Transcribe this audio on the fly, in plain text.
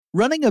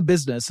Running a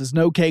business is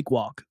no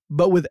cakewalk,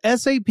 but with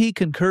SAP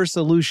Concur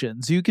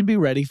Solutions, you can be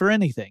ready for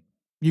anything.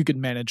 You can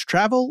manage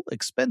travel,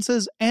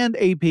 expenses,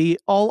 and AP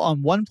all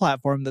on one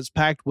platform that's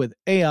packed with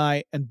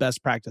AI and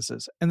best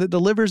practices, and that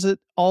delivers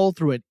it all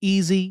through an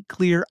easy,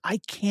 clear, I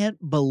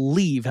can't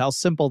believe how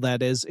simple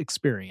that is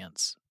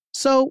experience.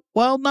 So,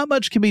 while not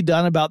much can be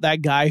done about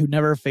that guy who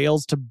never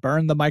fails to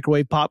burn the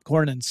microwave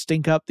popcorn and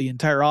stink up the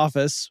entire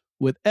office,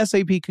 with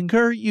SAP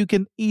Concur, you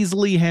can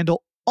easily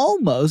handle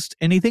almost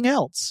anything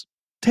else.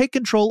 Take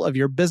control of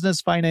your business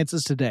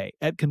finances today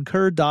at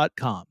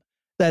Concur.com.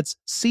 That's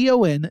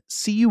CONCUR.com.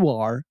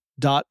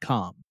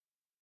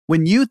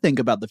 When you think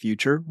about the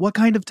future, what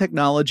kind of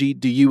technology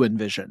do you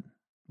envision?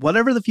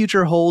 Whatever the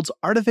future holds,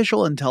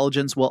 artificial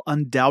intelligence will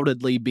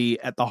undoubtedly be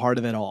at the heart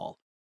of it all.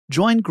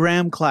 Join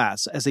Graham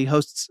Class as he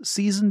hosts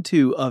Season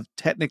 2 of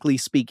Technically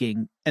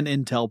Speaking, an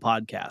Intel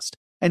podcast,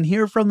 and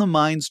hear from the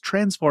minds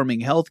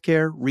transforming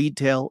healthcare,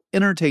 retail,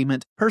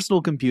 entertainment,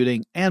 personal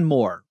computing, and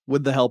more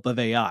with the help of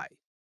AI.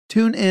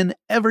 Tune in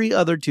every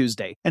other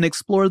Tuesday and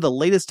explore the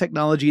latest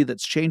technology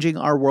that's changing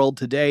our world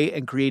today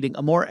and creating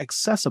a more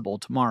accessible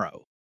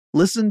tomorrow.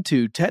 Listen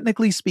to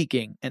Technically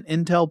Speaking, an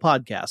Intel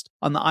podcast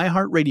on the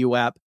iHeartRadio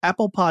app,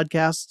 Apple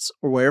Podcasts,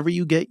 or wherever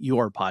you get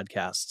your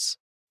podcasts.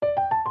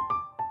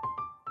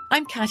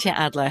 I'm Katya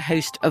Adler,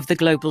 host of The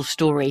Global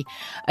Story.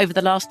 Over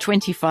the last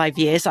 25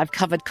 years, I've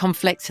covered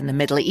conflicts in the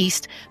Middle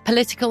East,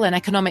 political and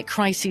economic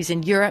crises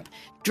in Europe,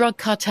 drug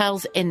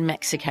cartels in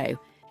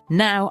Mexico.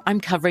 Now I'm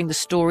covering the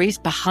stories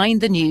behind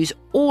the news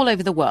all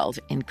over the world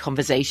in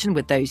conversation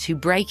with those who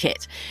break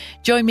it.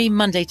 Join me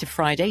Monday to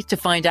Friday to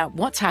find out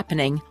what's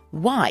happening,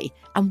 why,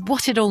 and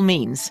what it all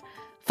means.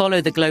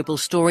 Follow The Global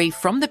Story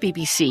from the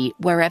BBC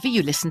wherever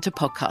you listen to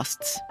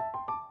podcasts.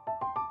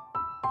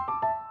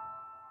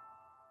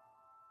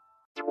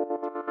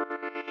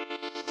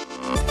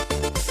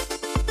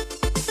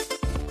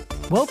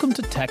 Welcome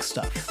to Tech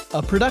Stuff,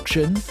 a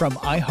production from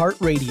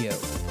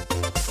iHeartRadio.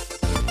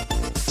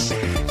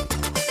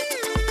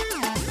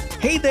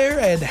 Hey there,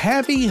 and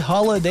happy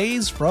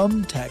holidays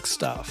from Tech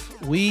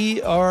Stuff.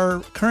 We are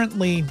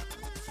currently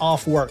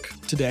off work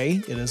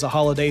today. It is a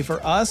holiday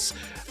for us.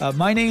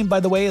 My name,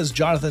 by the way, is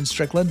Jonathan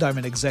Strickland. I'm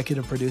an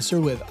executive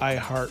producer with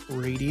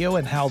iHeartRadio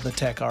and How the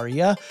Tech Are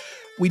Ya.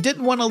 We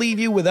didn't want to leave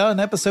you without an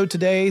episode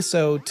today,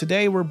 so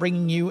today we're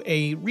bringing you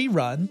a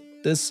rerun.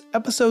 This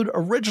episode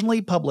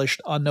originally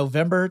published on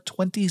November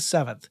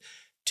 27th,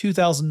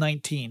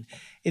 2019.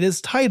 It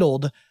is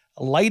titled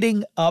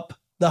Lighting Up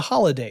the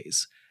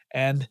Holidays,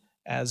 and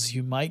as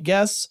you might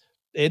guess,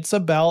 it's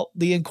about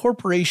the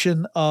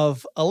incorporation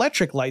of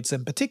electric lights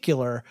in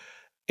particular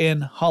in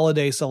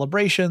holiday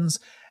celebrations,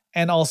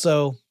 and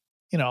also,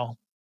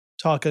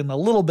 talking a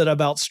little bit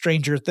about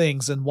Stranger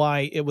Things and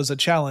why it was a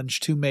challenge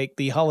to make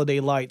the holiday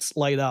lights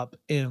light up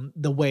in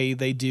the way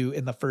they do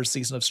in the first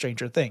season of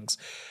Stranger Things.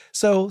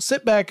 So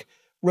sit back,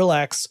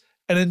 relax,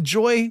 and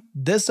enjoy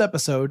this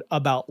episode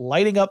about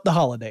lighting up the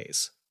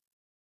holidays.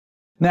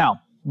 Now,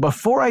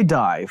 before I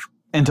dive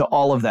into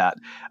all of that,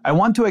 I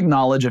want to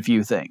acknowledge a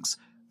few things.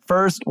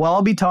 First, while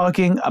I'll be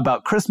talking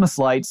about Christmas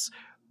lights,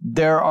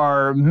 there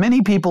are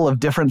many people of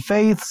different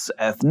faiths,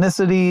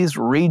 ethnicities,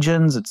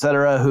 regions,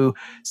 etc., who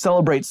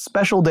celebrate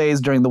special days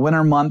during the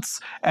winter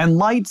months, and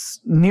lights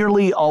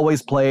nearly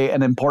always play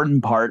an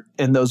important part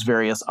in those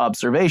various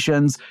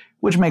observations,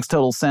 which makes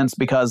total sense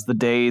because the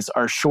days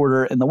are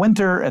shorter in the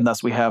winter, and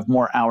thus we have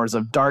more hours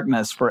of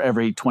darkness for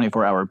every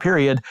 24-hour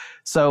period,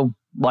 so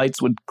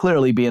lights would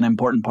clearly be an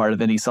important part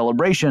of any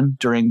celebration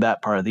during that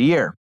part of the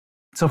year.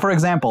 So, for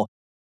example,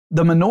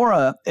 the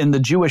menorah in the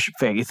Jewish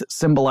faith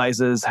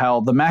symbolizes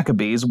how the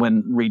Maccabees,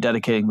 when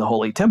rededicating the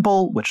Holy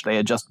Temple, which they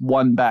had just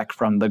won back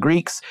from the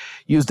Greeks,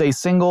 used a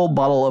single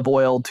bottle of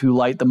oil to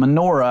light the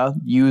menorah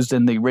used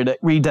in the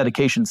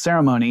rededication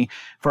ceremony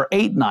for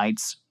 8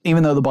 nights,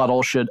 even though the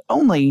bottle should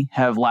only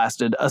have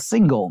lasted a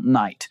single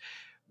night.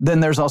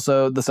 Then there's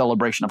also the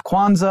celebration of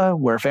Kwanzaa,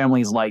 where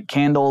families light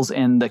candles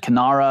in the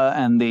Kinara,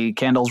 and the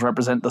candles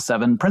represent the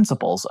 7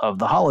 principles of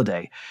the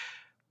holiday.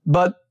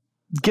 But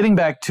getting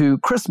back to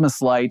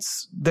Christmas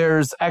lights,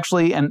 there's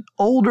actually an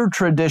older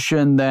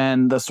tradition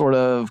than the sort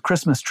of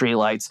Christmas tree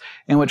lights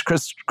in which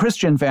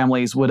Christian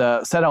families would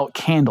set out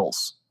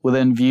candles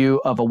within view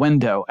of a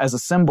window as a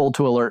symbol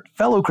to alert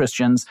fellow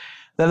Christians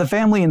that the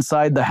family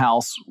inside the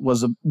house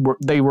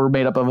they were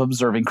made up of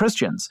observing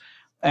Christians,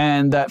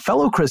 and that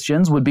fellow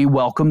Christians would be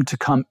welcome to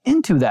come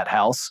into that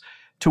house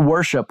to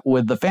worship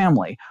with the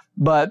family.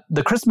 But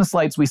the Christmas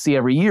lights we see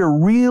every year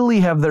really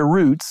have their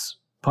roots,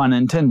 pun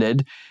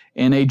intended,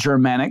 in a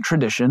Germanic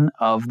tradition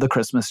of the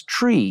Christmas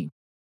tree.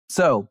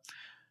 So,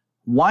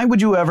 why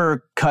would you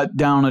ever cut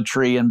down a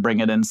tree and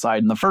bring it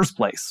inside in the first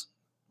place?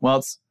 Well,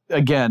 it's,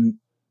 again,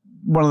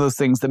 one of those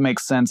things that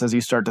makes sense as you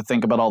start to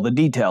think about all the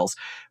details.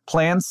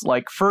 Plants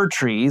like fir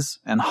trees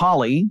and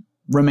holly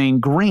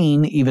remain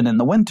green even in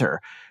the winter,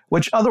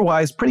 which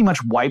otherwise pretty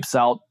much wipes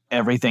out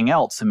everything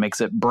else and makes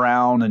it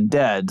brown and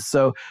dead,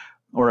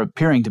 or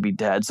appearing to be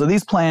dead. So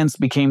these plants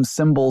became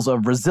symbols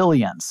of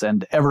resilience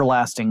and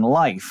everlasting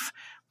life.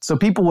 So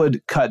people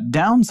would cut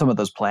down some of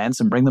those plants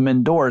and bring them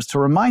indoors to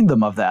remind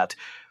them of that.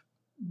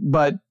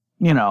 But,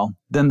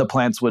 then the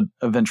plants would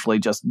eventually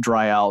just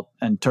dry out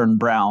and turn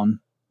brown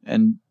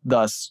and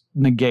thus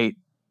negate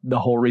the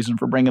whole reason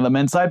for bringing them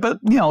inside. But,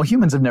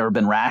 humans have never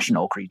been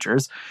rational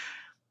creatures.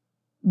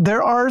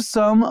 There are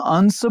some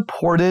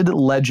unsupported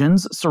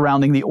legends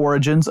surrounding the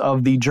origins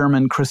of the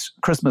German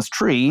Christmas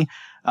tree,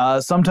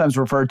 sometimes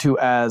referred to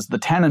as the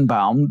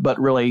Tannenbaum, but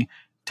really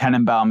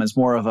Tannenbaum is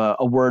more of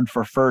a word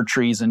for fir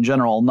trees in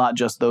general, not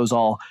just those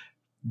all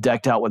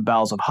decked out with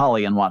boughs of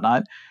holly and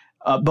whatnot.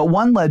 But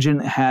one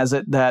legend has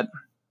it that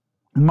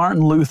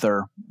Martin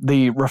Luther,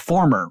 the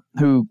reformer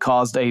who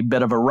caused a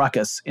bit of a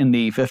ruckus in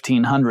the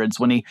 1500s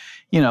when he,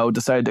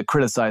 decided to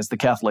criticize the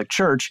Catholic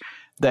Church,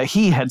 that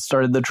he had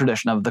started the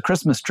tradition of the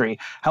Christmas tree.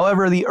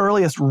 However, the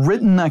earliest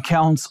written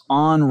accounts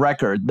on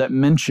record that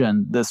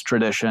mention this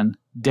tradition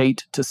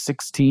date to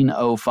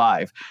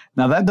 1605.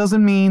 Now, that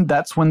doesn't mean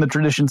that's when the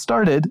tradition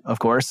started, of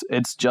course.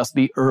 It's just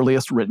the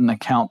earliest written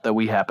account that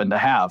we happen to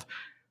have.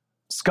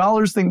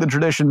 Scholars think the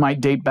tradition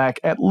might date back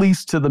at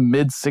least to the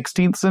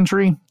mid-16th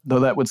century, though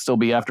that would still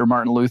be after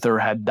Martin Luther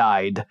had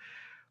died.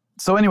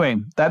 So anyway,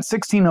 that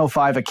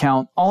 1605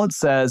 account, all it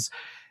says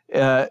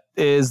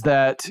is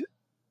that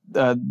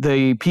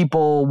the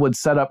people would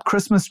set up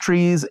Christmas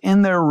trees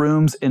in their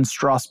rooms in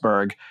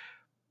Strasbourg.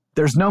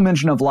 There's no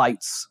mention of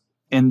lights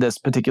in this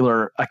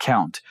particular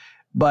account,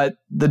 but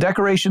the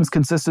decorations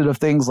consisted of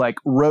things like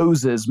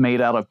roses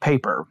made out of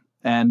paper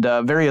and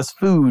various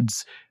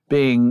foods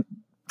being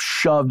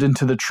shoved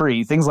into the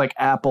tree, things like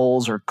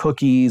apples or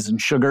cookies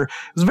and sugar.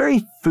 It was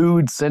very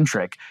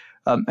food-centric.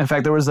 In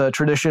fact, there was a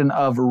tradition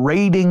of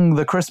raiding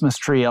the Christmas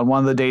tree on one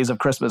of the days of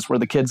Christmas where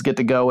the kids get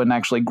to go and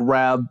actually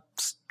grab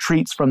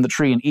treats from the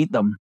tree and eat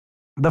them.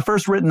 The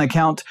first written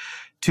account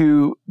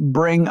to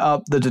bring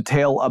up the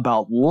detail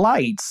about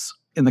lights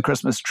in the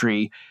Christmas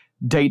tree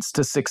dates to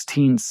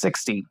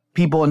 1660.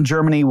 People in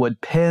Germany would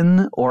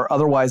pin or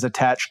otherwise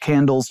attach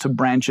candles to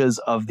branches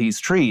of these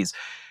trees.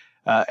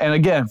 And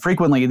again,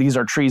 frequently these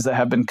are trees that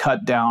have been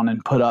cut down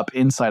and put up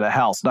inside a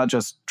house, not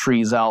just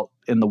trees out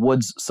in the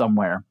woods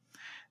somewhere.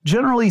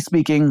 Generally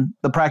speaking,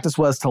 the practice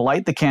was to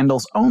light the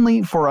candles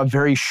only for a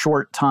very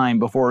short time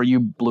before you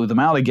blew them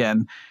out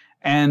again.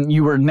 And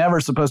you were never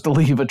supposed to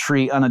leave a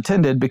tree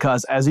unattended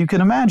because, as you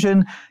can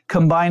imagine,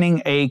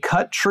 combining a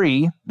cut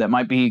tree that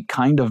might be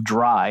kind of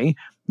dry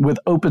with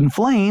open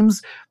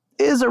flames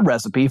is a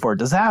recipe for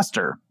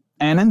disaster.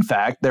 And in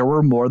fact, there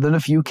were more than a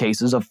few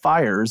cases of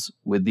fires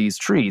with these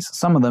trees,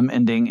 some of them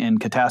ending in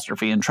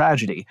catastrophe and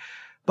tragedy.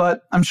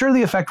 But I'm sure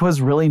the effect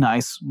was really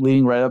nice,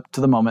 leading right up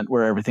to the moment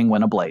where everything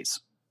went ablaze.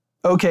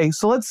 Okay,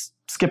 so let's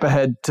skip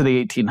ahead to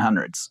the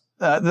 1800s.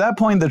 At that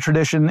point, the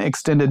tradition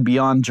extended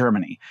beyond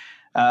Germany.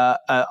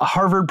 A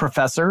Harvard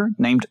professor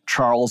named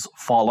Charles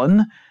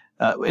Follen,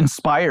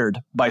 inspired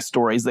by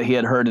stories that he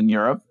had heard in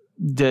Europe,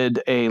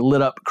 did a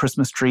lit-up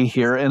Christmas tree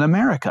here in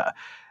America.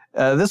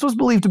 This was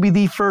believed to be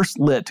the first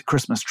lit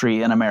Christmas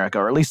tree in America,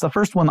 or at least the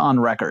first one on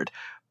record.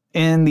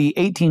 In the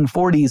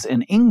 1840s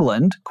in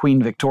England,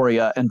 Queen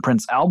Victoria and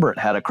Prince Albert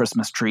had a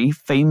Christmas tree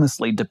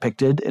famously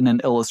depicted in an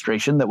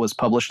illustration that was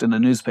published in a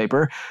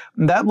newspaper.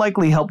 That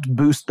likely helped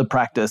boost the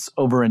practice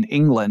over in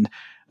England.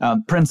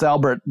 Prince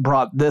Albert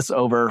brought this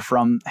over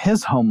from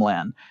his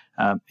homeland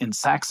in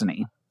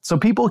Saxony. So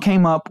people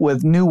came up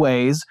with new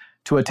ways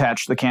to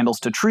attach the candles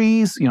to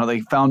trees. They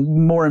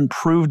found more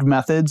improved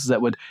methods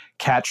that would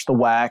catch the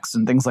wax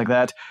and things like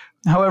that.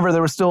 However,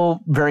 there was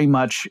still very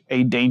much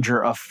a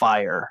danger of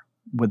fire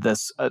with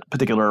this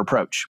particular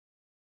approach.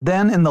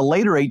 Then in the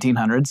later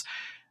 1800s,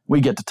 we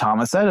get to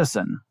Thomas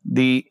Edison,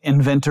 the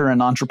inventor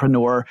and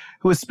entrepreneur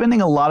who was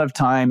spending a lot of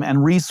time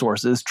and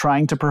resources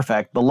trying to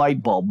perfect the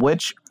light bulb,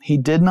 which he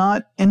did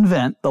not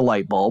invent the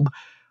light bulb,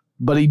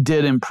 but he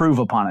did improve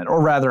upon it.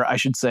 Or rather, I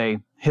should say,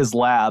 his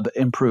lab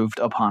improved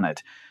upon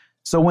it.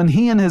 So when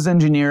he and his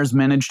engineers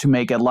managed to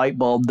make a light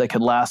bulb that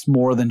could last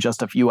more than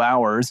just a few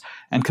hours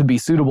and could be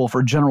suitable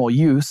for general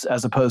use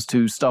as opposed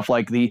to stuff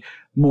like the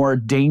more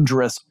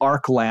dangerous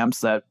arc lamps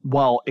that,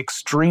 while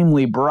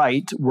extremely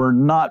bright, were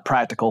not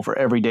practical for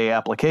everyday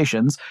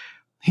applications,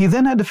 he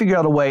then had to figure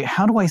out a way,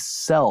 how do I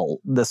sell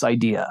this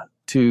idea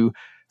to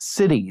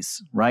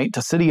cities, right?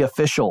 To city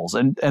officials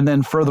and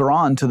then further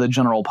on to the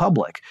general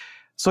public.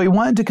 So he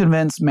wanted to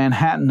convince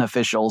Manhattan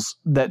officials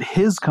that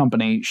his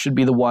company should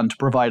be the one to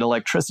provide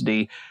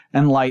electricity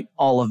and light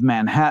all of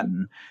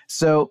Manhattan.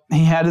 So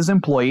he had his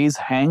employees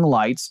hang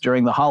lights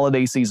during the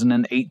holiday season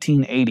in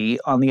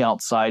 1880 on the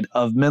outside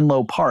of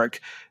Menlo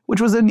Park,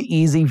 which was an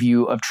easy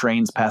view of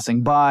trains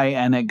passing by,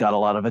 and it got a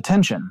lot of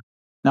attention.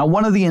 Now,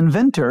 one of the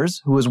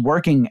inventors who was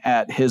working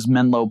at his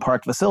Menlo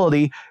Park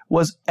facility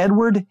was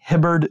Edward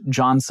Hibbard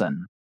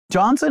Johnson.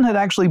 Johnson had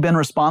actually been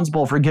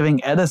responsible for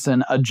giving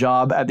Edison a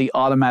job at the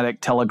Automatic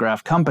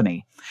Telegraph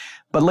Company.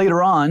 But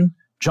later on,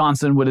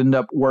 Johnson would end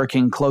up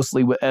working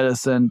closely with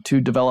Edison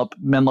to develop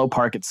Menlo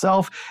Park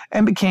itself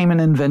and became an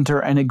inventor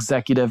and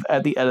executive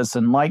at the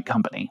Edison Light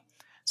Company.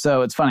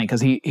 So it's funny because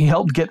he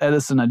helped get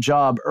Edison a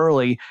job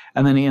early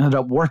and then he ended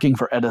up working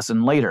for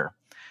Edison later.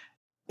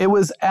 It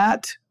was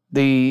at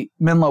the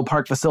Menlo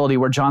Park facility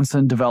where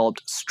Johnson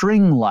developed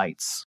string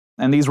lights.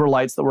 And these were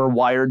lights that were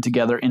wired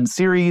together in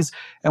series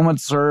and would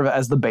serve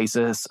as the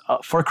basis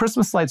for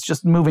Christmas lights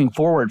just moving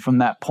forward from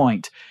that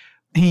point.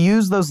 He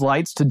used those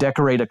lights to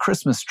decorate a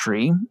Christmas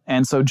tree,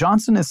 and so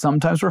Johnson is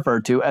sometimes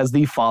referred to as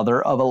the father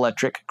of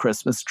electric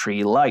Christmas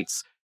tree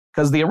lights.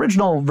 Because the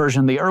original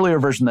version, the earlier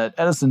version that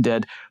Edison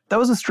did, that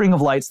was a string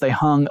of lights they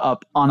hung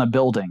up on a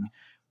building.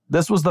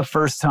 This was the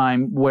first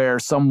time where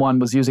someone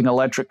was using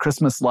electric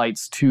Christmas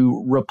lights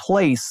to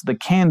replace the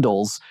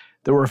candles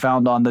that were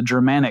found on the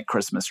Germanic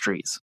Christmas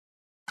trees.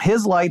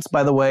 His lights,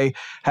 by the way,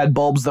 had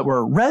bulbs that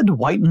were red,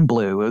 white, and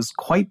blue. It was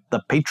quite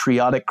the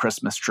patriotic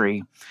Christmas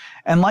tree.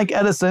 And like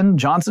Edison,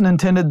 Johnson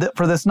intended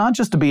for this not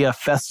just to be a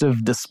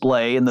festive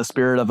display in the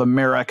spirit of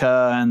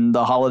America and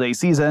the holiday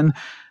season,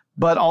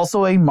 but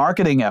also a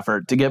marketing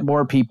effort to get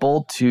more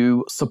people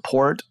to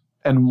support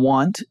and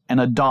want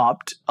and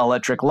adopt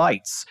electric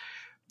lights.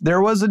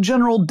 There was a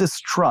general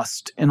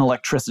distrust in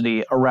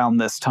electricity around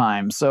this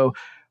time, so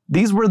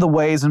these were the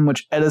ways in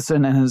which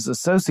Edison and his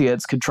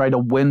associates could try to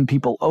win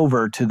people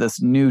over to this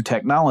new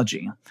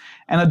technology.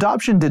 And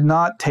adoption did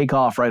not take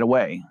off right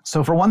away.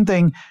 So for one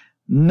thing,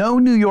 no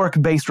New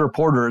York-based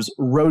reporters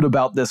wrote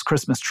about this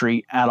Christmas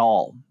tree at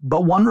all.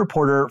 But one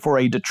reporter for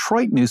a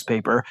Detroit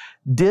newspaper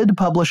did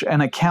publish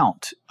an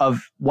account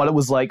of what it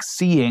was like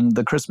seeing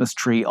the Christmas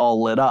tree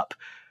all lit up.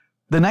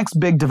 The next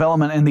big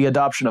development in the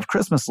adoption of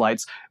Christmas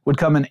lights would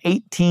come in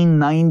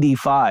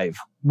 1895,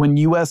 when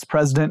U.S.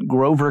 President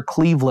Grover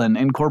Cleveland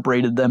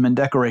incorporated them in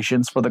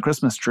decorations for the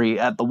Christmas tree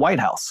at the White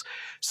House.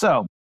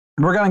 So,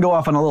 we're going to go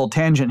off on a little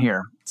tangent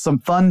here. Some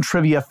fun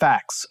trivia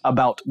facts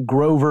about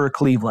Grover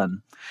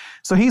Cleveland.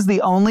 So he's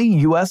the only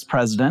U.S.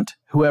 president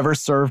who ever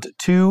served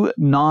 2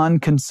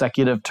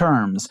 non-consecutive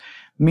terms,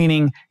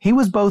 meaning he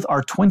was both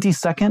our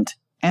 22nd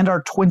and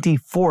our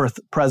 24th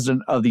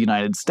president of the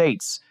United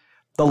States.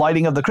 The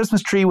lighting of the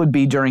Christmas tree would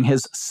be during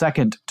his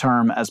 2nd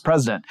term as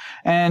president.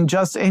 And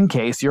just in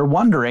case you're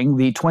wondering,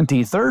 the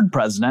 23rd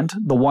president,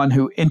 the one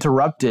who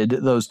interrupted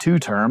those 2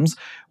 terms,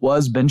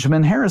 was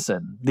Benjamin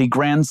Harrison, the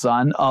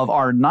grandson of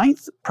our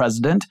 9th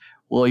president,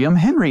 William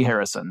Henry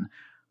Harrison.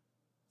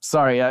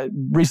 Sorry,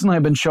 recently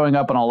I've been showing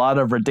up on a lot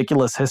of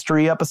ridiculous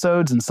history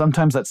episodes, and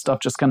sometimes that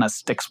stuff just kind of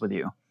sticks with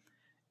you.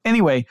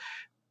 Anyway,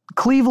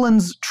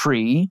 Cleveland's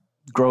tree,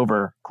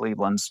 Grover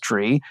Cleveland's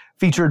tree,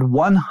 featured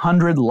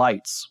 100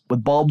 lights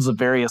with bulbs of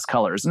various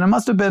colors, and it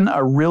must have been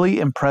a really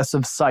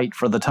impressive sight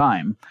for the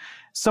time.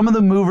 Some of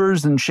the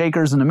movers and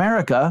shakers in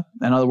America,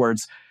 in other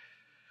words,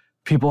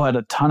 people had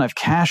a ton of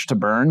cash to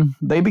burn,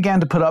 they began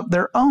to put up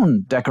their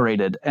own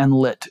decorated and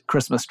lit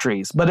Christmas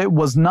trees. But it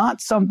was not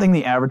something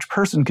the average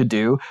person could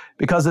do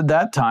because at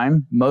that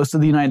time, most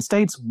of the United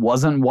States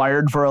wasn't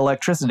wired for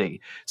electricity.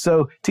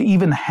 So to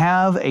even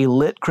have a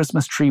lit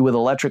Christmas tree with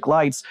electric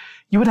lights,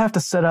 you would have to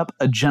set up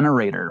a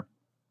generator.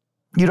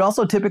 You'd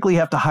also typically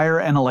have to hire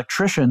an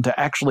electrician to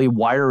actually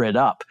wire it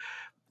up.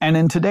 And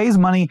in today's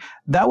money,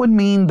 that would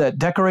mean that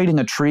decorating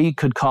a tree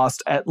could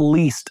cost at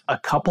least a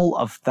couple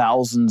of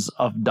thousands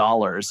of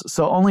dollars.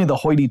 So only the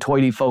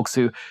hoity-toity folks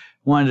who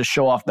wanted to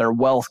show off their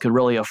wealth could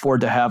really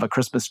afford to have a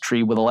Christmas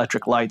tree with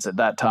electric lights at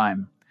that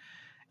time.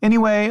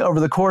 Anyway, over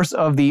the course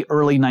of the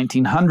early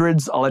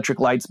 1900s, electric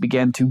lights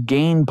began to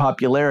gain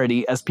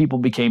popularity as people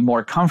became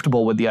more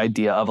comfortable with the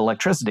idea of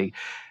electricity.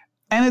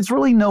 And it's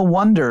really no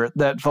wonder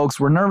that folks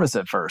were nervous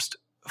at first.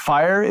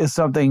 Fire is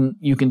something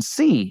you can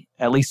see,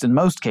 at least in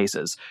most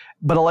cases,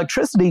 but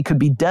electricity could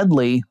be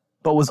deadly,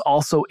 but was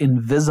also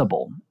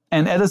invisible.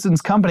 And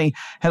Edison's company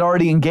had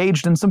already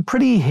engaged in some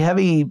pretty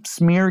heavy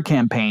smear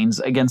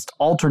campaigns against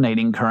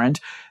alternating current,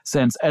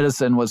 since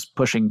Edison was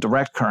pushing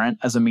direct current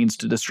as a means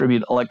to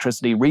distribute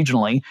electricity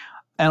regionally.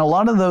 And a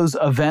lot of those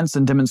events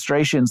and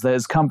demonstrations that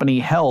his company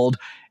held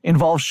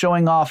involved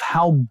showing off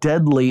how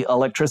deadly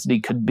electricity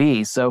could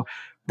be. So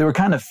they were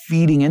kind of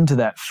feeding into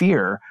that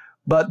fear.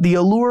 But the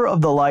allure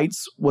of the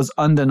lights was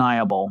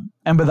undeniable.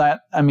 And by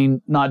that, I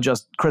mean not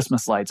just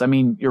Christmas lights. I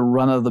mean your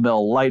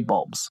run-of-the-mill light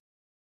bulbs.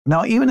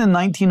 Now, even in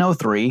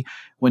 1903,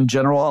 when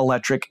General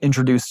Electric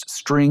introduced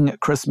string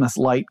Christmas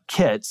light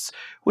kits,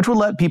 which would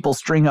let people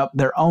string up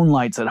their own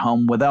lights at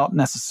home without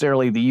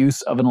necessarily the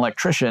use of an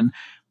electrician,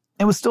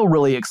 it was still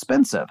really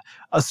expensive.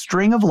 A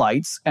string of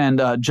lights,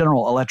 and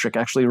General Electric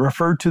actually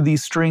referred to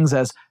these strings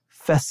as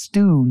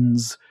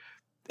festoons.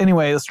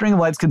 Anyway, the string of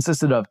lights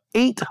consisted of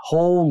 8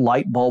 whole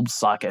light bulb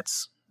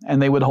sockets, and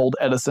they would hold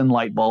Edison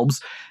light bulbs,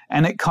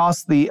 and it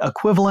cost the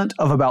equivalent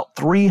of about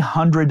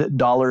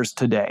 $300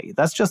 today.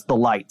 That's just the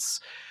lights.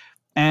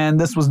 And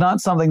this was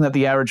not something that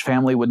the average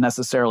family would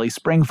necessarily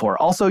spring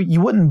for. Also, you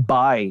wouldn't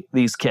buy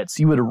these kits.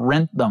 You would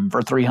rent them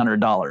for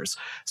 $300.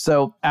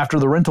 So after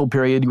the rental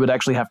period, you would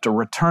actually have to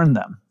return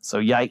them. So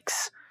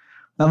yikes.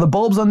 Now, the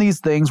bulbs on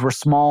these things were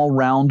small,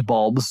 round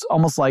bulbs,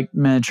 almost like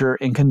miniature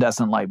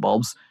incandescent light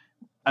bulbs.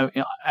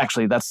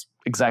 Actually, that's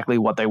exactly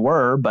what they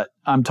were, but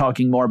I'm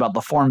talking more about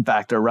the form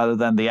factor rather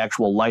than the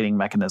actual lighting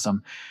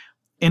mechanism.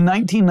 In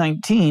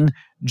 1919,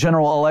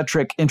 General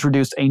Electric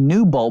introduced a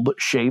new bulb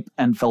shape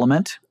and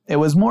filament. It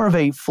was more of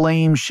a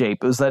flame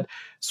shape. It was that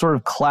sort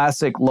of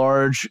classic,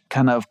 large,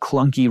 kind of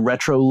clunky,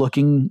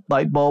 retro-looking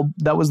light bulb.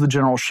 That was the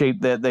general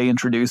shape that they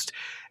introduced.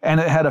 And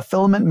it had a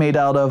filament made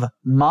out of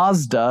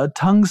Mazda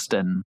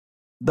tungsten.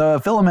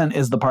 The filament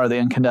is the part of the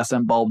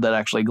incandescent bulb that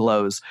actually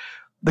glows.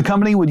 The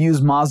company would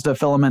use Mazda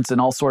filaments in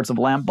all sorts of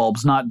lamp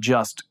bulbs, not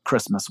just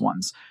Christmas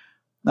ones.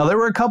 Now, there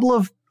were a couple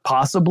of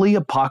possibly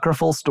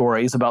apocryphal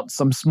stories about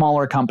some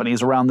smaller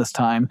companies around this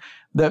time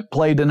that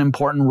played an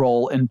important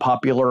role in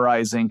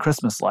popularizing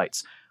Christmas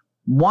lights.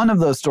 One of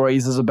those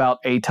stories is about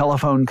a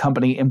telephone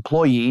company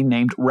employee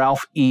named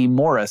Ralph E.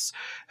 Morris,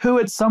 who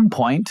at some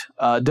point,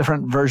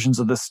 different versions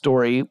of this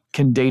story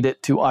can date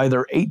it to either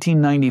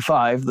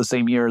 1895, the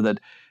same year that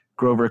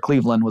Grover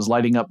Cleveland was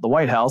lighting up the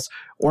White House,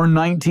 or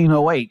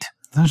 1908.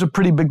 There's a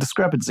pretty big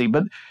discrepancy,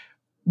 but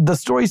the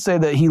stories say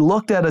that he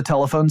looked at a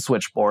telephone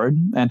switchboard,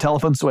 and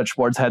telephone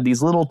switchboards had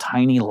these little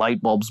tiny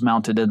light bulbs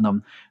mounted in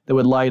them that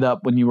would light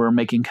up when you were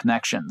making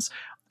connections.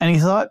 And he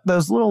thought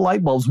those little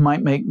light bulbs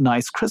might make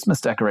nice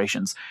Christmas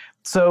decorations.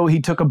 So he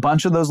took a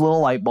bunch of those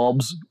little light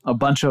bulbs, a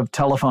bunch of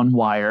telephone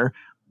wire,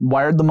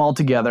 wired them all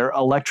together,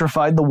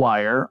 electrified the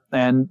wire,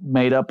 and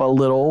made up a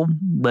little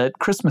lit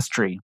Christmas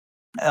tree.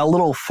 A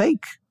little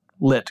fake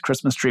lit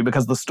Christmas tree,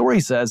 because the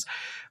story says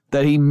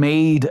that he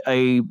made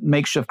a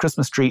makeshift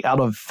Christmas tree out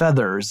of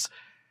feathers.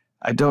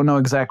 I don't know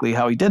exactly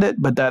how he did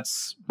it, but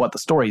that's what the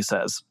story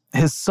says.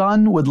 His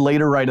son would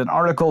later write an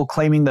article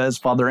claiming that his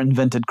father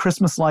invented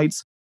Christmas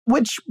lights,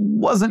 which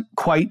wasn't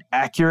quite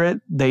accurate.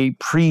 They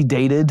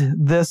predated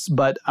this,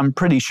 but I'm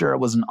pretty sure it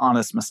was an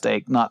honest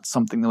mistake, not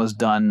something that was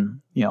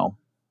done,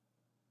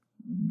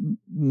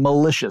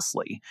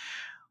 maliciously.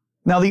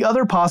 Now, the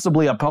other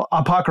possibly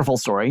apocryphal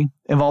story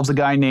involves a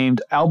guy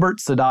named Albert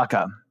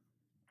Sadaka.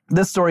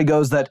 This story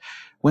goes that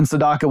when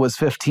Sadaka was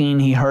 15,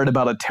 he heard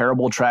about a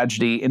terrible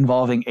tragedy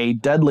involving a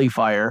deadly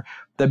fire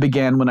that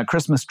began when a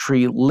Christmas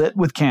tree lit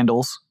with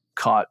candles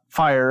caught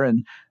fire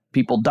and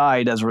people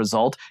died as a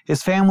result.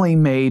 His family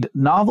made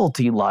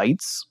novelty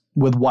lights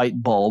with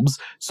white bulbs,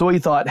 so he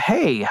thought,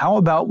 hey, how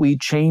about we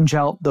change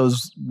out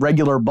those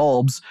regular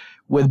bulbs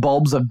with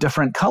bulbs of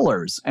different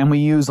colors, and we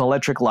use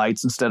electric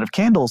lights instead of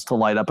candles to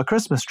light up a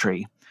Christmas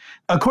tree.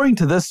 According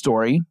to this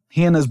story,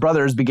 he and his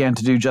brothers began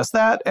to do just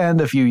that, and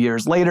a few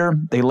years later,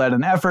 they led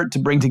an effort to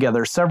bring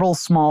together several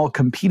small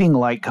competing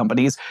light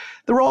companies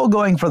that were all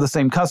going for the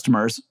same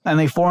customers, and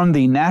they formed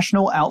the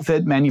National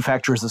Outfit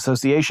Manufacturers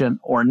Association,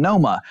 or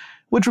NOMA,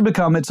 which would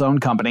become its own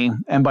company,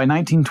 and by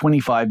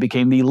 1925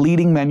 became the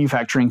leading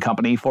manufacturing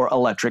company for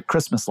electric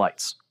Christmas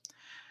lights.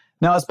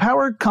 Now, as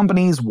power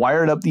companies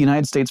wired up the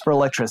United States for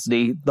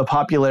electricity, the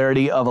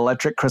popularity of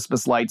electric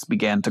Christmas lights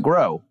began to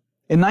grow.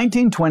 In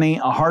 1920,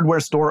 a hardware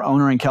store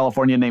owner in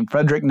California named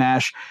Frederick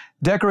Nash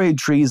decorated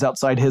trees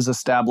outside his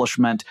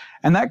establishment,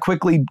 and that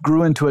quickly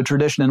grew into a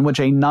tradition in which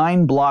a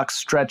 9-block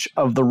stretch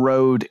of the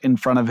road in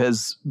front of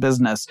his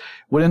business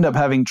would end up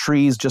having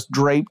trees just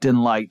draped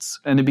in lights,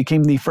 and it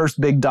became the first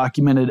big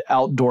documented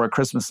outdoor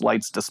Christmas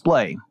lights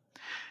display.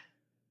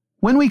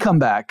 When we come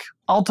back,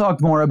 I'll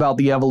talk more about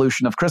the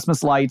evolution of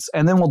Christmas lights,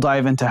 and then we'll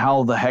dive into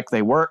how the heck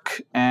they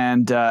work,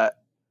 and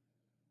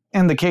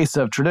in the case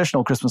of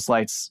traditional Christmas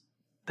lights,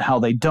 how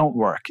they don't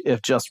work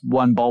if just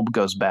one bulb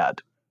goes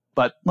bad.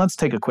 But let's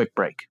take a quick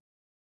break.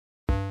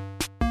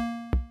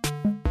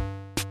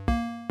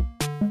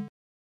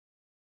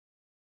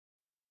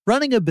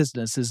 Running a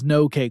business is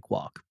no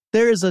cakewalk.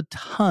 There is a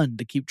ton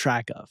to keep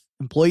track of.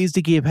 Employees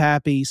to keep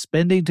happy,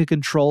 spending to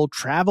control,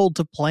 travel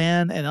to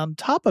plan, and on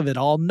top of it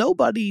all,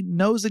 nobody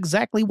knows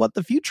exactly what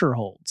the future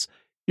holds.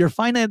 Your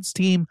finance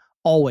team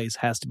always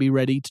has to be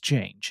ready to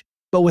change.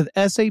 But with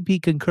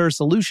SAP Concur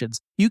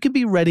Solutions, you can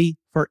be ready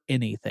for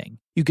anything.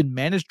 You can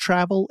manage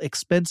travel,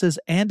 expenses,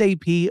 and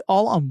AP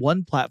all on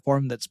one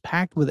platform that's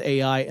packed with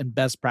AI and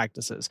best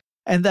practices,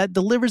 and that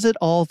delivers it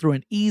all through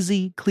an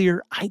easy,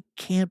 clear, I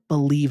can't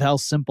believe how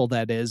simple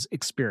that is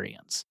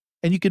experience.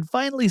 And you can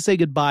finally say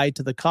goodbye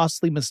to the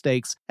costly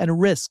mistakes and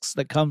risks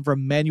that come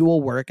from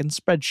manual work and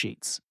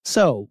spreadsheets.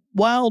 So,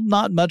 while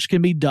not much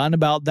can be done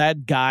about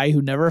that guy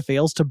who never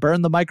fails to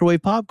burn the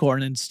microwave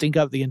popcorn and stink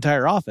up the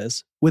entire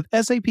office, with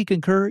SAP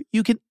Concur,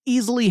 you can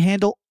easily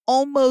handle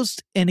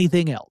almost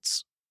anything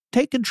else.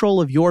 Take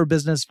control of your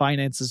business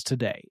finances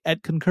today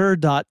at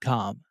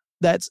Concur.com.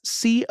 That's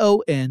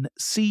CONCUR.com.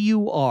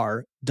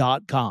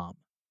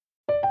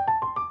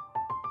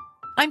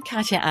 I'm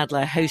Katya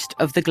Adler, host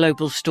of The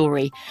Global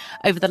Story.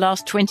 Over the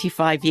last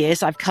 25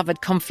 years, I've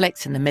covered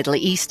conflicts in the Middle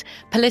East,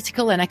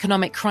 political and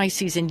economic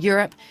crises in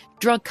Europe,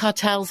 drug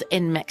cartels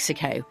in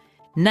Mexico.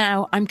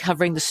 Now I'm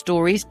covering the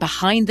stories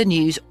behind the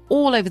news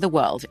all over the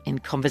world in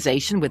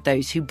conversation with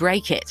those who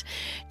break it.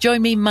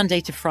 Join me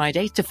Monday to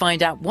Friday to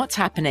find out what's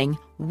happening,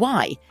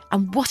 why,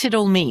 and what it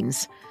all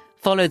means.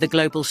 Follow The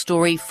Global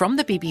Story from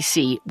the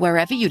BBC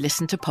wherever you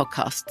listen to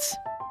podcasts.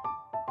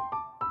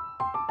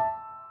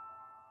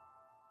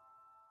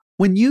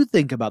 When you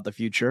think about the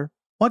future,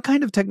 what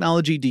kind of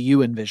technology do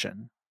you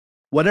envision?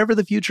 Whatever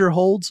the future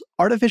holds,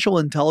 artificial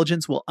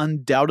intelligence will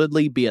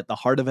undoubtedly be at the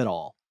heart of it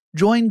all.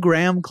 Join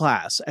Graham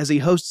Class as he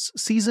hosts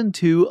Season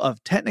 2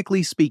 of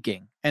Technically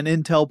Speaking, an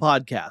Intel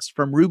podcast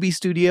from Ruby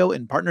Studio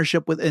in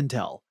partnership with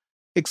Intel.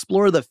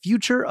 Explore the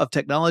future of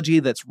technology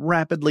that's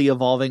rapidly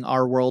evolving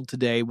our world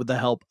today with the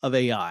help of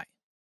AI.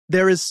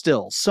 There is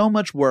still so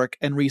much work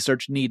and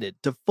research needed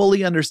to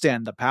fully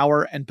understand the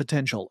power and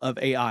potential of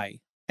AI,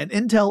 and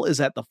Intel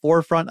is at the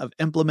forefront of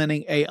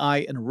implementing AI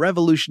in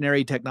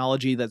revolutionary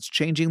technology that's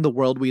changing the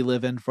world we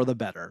live in for the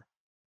better.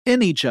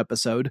 In each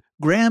episode,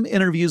 Graham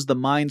interviews the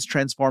minds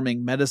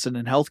transforming medicine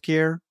and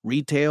healthcare,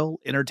 retail,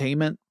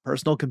 entertainment,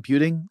 personal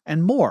computing,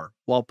 and more,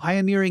 while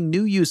pioneering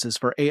new uses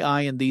for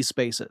AI in these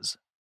spaces.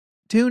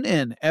 Tune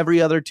in every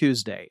other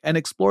Tuesday and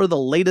explore the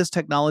latest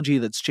technology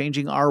that's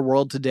changing our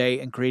world today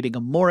and creating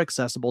a more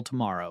accessible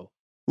tomorrow.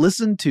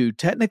 Listen to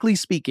Technically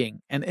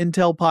Speaking, an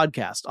Intel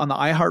podcast on the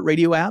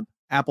iHeartRadio app,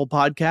 Apple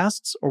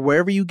Podcasts, or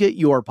wherever you get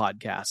your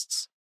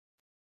podcasts.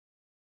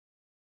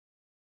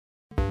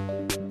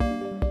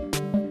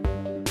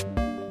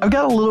 I've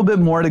got a little bit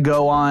more to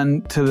go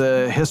on to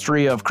the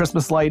history of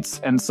Christmas lights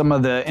and some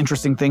of the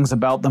interesting things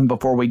about them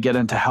before we get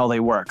into how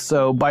they work.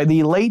 So by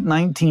the late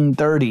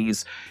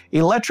 1930s,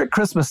 electric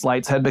Christmas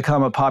lights had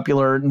become a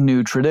popular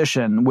new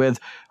tradition, with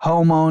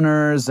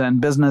homeowners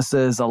and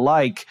businesses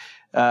alike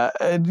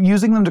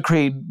using them to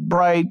create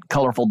bright,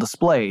 colorful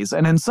displays.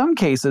 And in some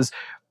cases,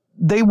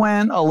 they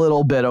went a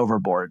little bit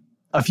overboard.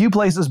 A few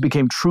places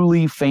became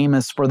truly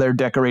famous for their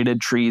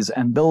decorated trees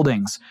and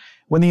buildings.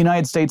 When the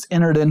United States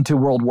entered into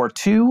World War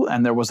II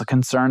and there was a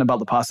concern about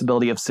the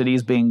possibility of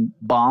cities being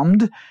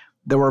bombed,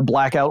 there were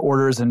blackout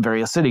orders in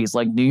various cities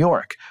like New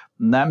York.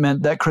 And that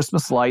meant that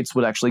Christmas lights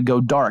would actually go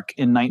dark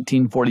in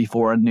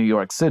 1944 in New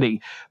York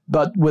City.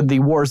 But with the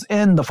war's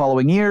end the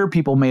following year,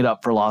 people made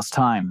up for lost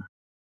time.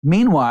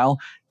 Meanwhile,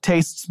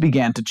 tastes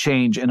began to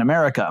change in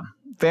America.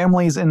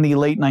 Families in the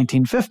late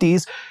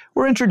 1950s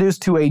were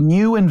introduced to a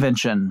new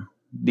invention,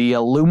 the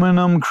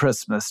aluminum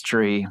Christmas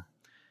tree.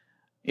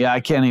 Yeah,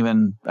 I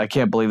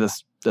can't believe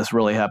this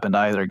really happened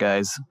either,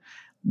 guys.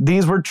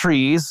 These were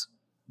trees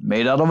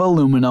made out of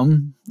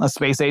aluminum, a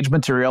space-age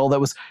material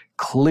that was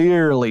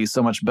clearly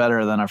so much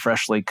better than a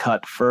freshly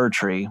cut fir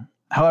tree.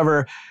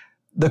 However,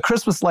 the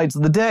Christmas lights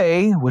of the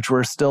day, which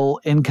were still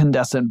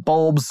incandescent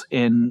bulbs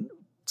in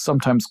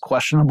sometimes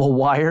questionable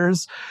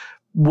wires,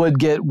 would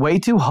get way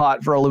too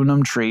hot for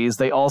aluminum trees.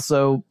 They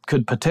also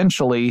could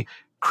potentially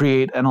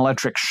create an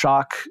electric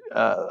shock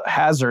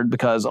hazard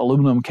because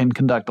aluminum can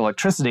conduct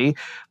electricity.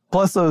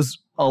 Plus, those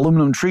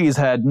aluminum trees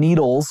had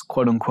needles,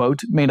 quote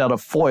unquote, made out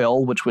of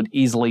foil, which would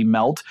easily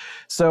melt.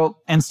 So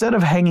instead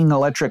of hanging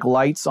electric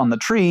lights on the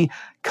tree,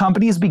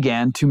 companies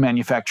began to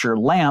manufacture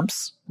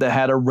lamps that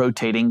had a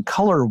rotating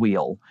color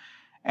wheel.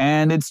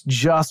 And it's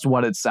just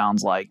what it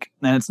sounds like.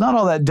 And it's not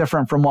all that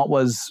different from what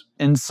was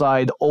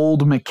inside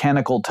old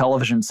mechanical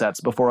television sets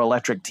before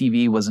electric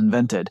TV was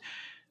invented.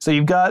 So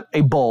you've got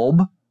a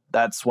bulb.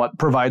 That's what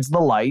provides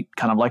the light,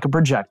 kind of like a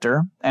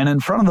projector. And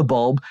in front of the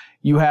bulb,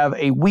 you have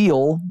a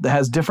wheel that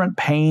has different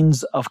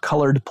panes of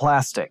colored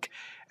plastic.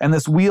 And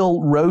this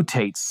wheel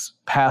rotates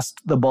past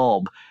the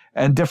bulb,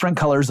 and different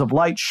colors of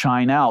light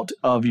shine out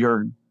of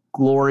your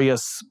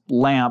glorious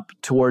lamp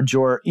towards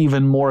your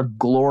even more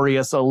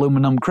glorious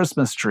aluminum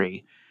Christmas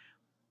tree.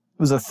 It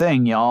was a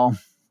thing, y'all.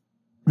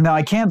 Now,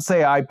 I can't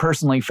say I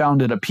personally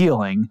found it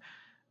appealing,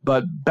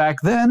 but back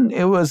then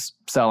it was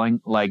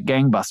selling like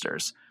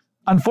gangbusters.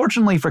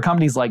 Unfortunately for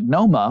companies like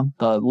Noma,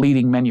 the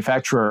leading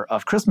manufacturer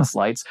of Christmas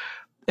lights,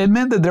 it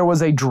meant that there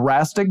was a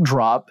drastic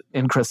drop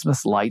in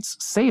Christmas lights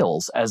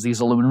sales as these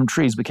aluminum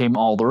trees became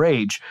all the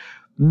rage.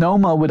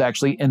 Noma would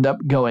actually end up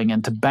going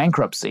into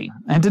bankruptcy,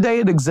 and today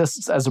it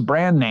exists as a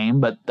brand name,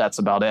 but that's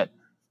about it.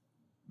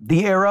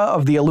 The era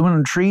of the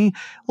aluminum tree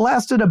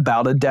lasted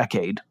about a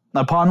decade,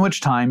 upon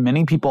which time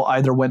many people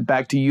either went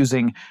back to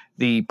using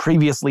the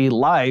previously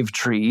live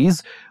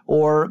trees,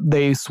 or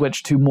they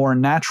switched to more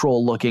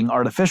natural-looking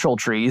artificial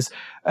trees,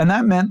 and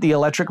that meant the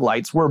electric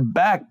lights were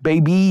back,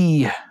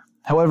 baby!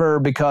 However,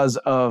 because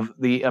of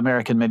the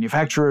American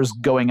manufacturers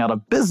going out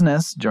of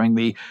business during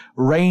the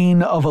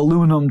reign of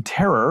aluminum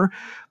terror,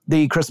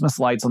 the Christmas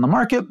lights on the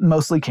market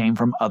mostly came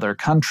from other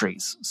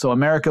countries, so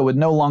America would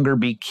no longer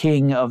be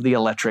king of the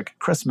electric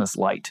Christmas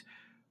light.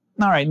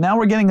 All right, now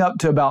we're getting up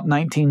to about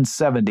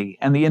 1970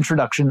 and the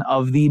introduction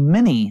of the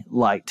mini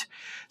light.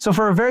 So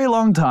for a very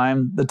long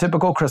time, the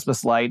typical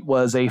Christmas light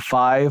was a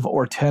 5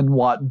 or 10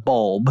 watt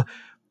bulb,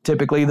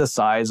 typically the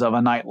size of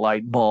a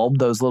nightlight bulb,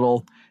 those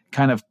little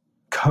kind of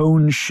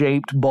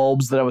cone-shaped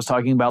bulbs that I was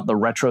talking about, the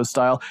retro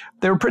style.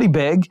 They were pretty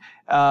big.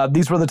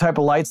 These were the type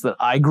of lights that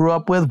I grew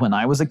up with when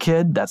I was a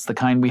kid. That's the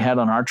kind we had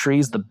on our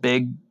trees, the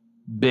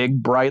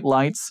big, bright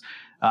lights.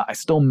 I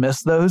still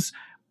miss those.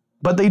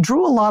 But they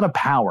drew a lot of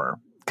power,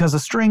 because a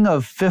string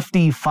of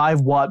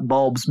 55 watt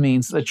bulbs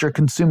means that you're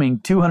consuming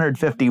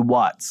 250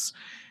 watts.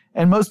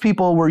 And most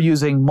people were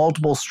using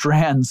multiple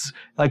strands.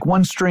 Like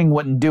one string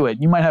wouldn't do it.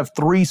 You might have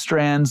 3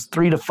 strands,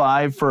 3 to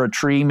 5 for a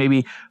tree,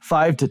 maybe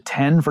 5 to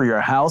 10 for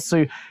your house.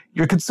 So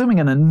you're consuming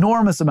an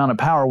enormous amount of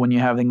power when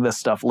you're having this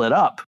stuff lit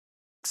up.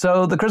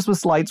 So the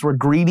Christmas lights were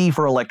greedy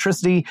for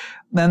electricity.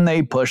 Then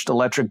they pushed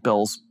electric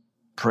bills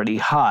pretty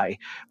high.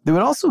 They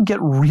would also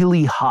get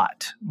really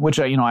hot, which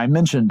I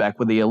mentioned back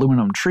with the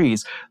aluminum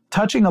trees.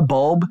 Touching a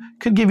bulb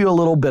could give you a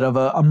little bit of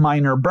a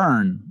minor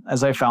burn,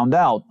 as I found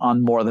out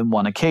on more than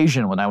one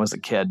occasion when I was a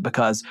kid,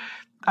 because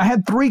I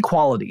had 3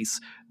 qualities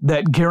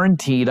that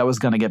guaranteed I was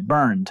going to get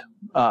burned.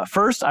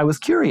 First, I was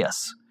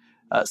curious.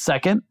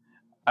 Second,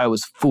 I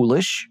was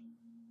foolish,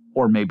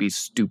 or maybe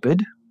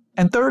stupid.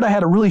 And third, I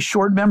had a really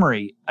short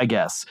memory, I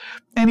guess.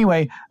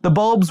 Anyway, the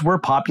bulbs were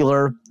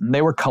popular,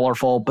 they were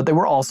colorful, but they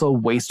were also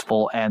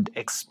wasteful and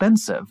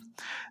expensive.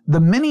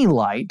 The mini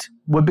light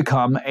would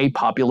become a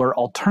popular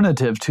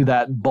alternative to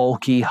that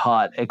bulky,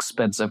 hot,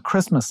 expensive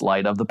Christmas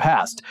light of the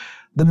past.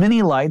 The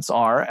mini lights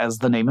are, as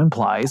the name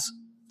implies,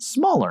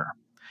 smaller.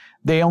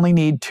 They only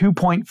need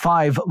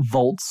 2.5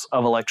 volts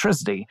of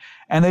electricity,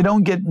 and they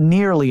don't get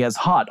nearly as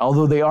hot,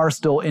 although they are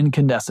still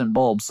incandescent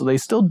bulbs, so they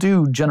still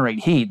do generate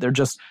heat. They're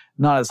just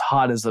not as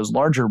hot as those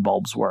larger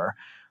bulbs were.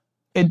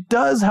 It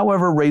does,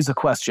 however, raise a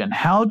question.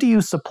 How do you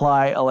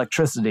supply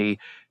electricity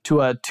to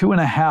a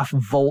 2.5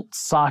 volt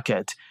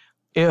socket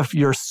if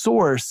your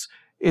source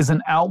is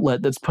an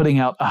outlet that's putting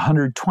out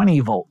 120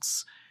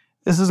 volts?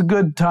 This is a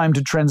good time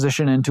to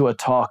transition into a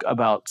talk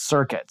about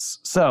circuits.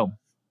 So,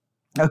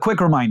 a quick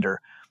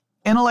reminder.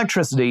 In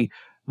electricity,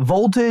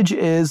 voltage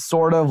is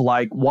sort of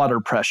like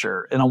water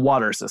pressure in a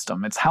water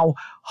system. It's how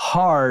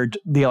hard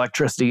the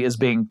electricity is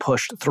being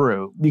pushed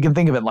through. You can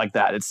think of it like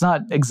that. It's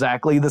not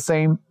exactly the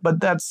same,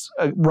 but that's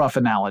a rough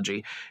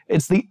analogy.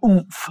 It's the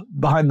oomph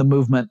behind the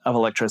movement of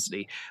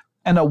electricity.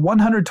 And a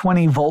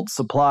 120 volt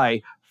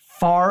supply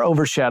far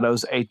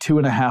overshadows a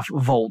 2.5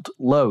 volt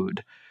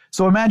load.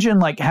 So imagine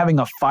like having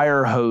a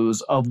fire hose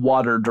of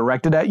water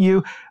directed at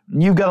you.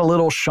 You've got a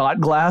little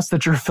shot glass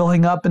that you're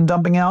filling up and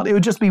dumping out. It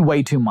would just be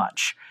way too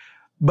much.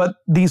 But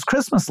these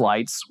Christmas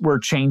lights were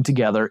chained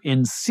together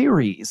in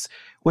series,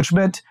 which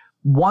meant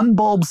one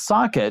bulb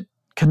socket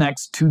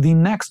connects to the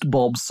next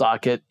bulb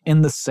socket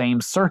in the same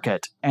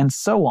circuit, and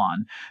so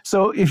on.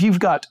 So if you've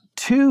got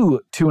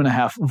 2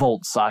 2.5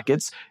 volt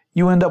sockets,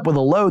 you end up with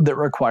a load that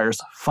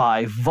requires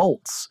 5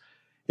 volts.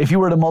 If you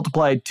were to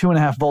multiply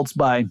 2.5 volts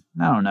by,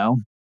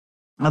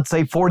 let's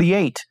say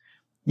 48,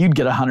 you'd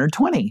get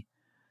 120.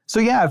 So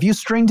yeah, if you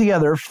string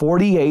together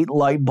 48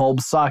 light bulb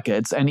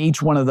sockets, and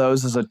each one of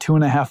those is a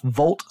 2.5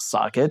 volt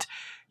socket,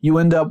 you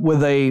end up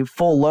with a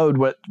full load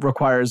that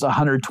requires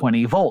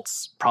 120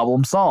 volts.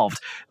 Problem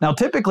solved. Now,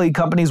 typically,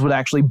 companies would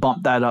actually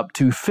bump that up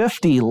to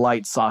 50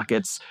 light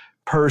sockets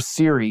per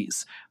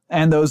series.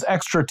 And those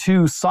extra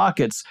 2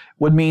 sockets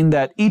would mean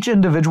that each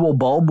individual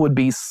bulb would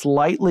be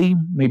slightly,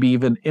 maybe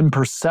even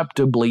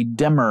imperceptibly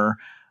dimmer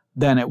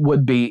than it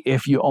would be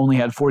if you only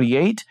had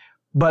 48,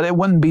 but it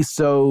wouldn't be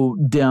so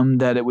dim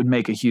that it would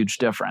make a huge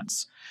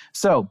difference.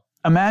 So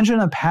imagine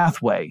a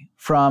pathway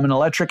from an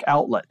electric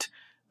outlet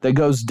that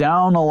goes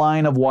down a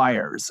line of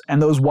wires, and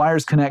those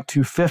wires connect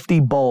to 50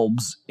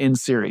 bulbs in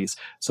series.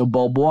 So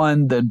bulb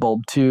 1, then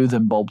bulb 2,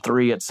 then bulb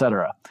 3,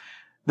 etc.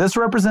 This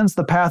represents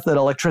the path that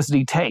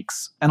electricity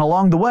takes, and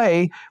along the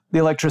way, the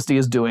electricity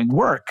is doing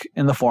work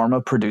in the form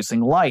of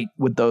producing light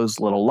with those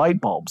little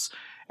light bulbs.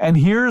 And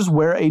here's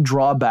where a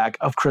drawback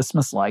of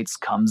Christmas lights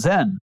comes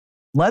in.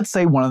 Let's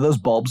say one of those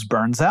bulbs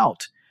burns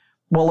out.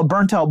 Well, a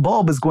burnt out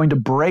bulb is going to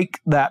break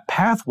that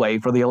pathway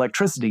for the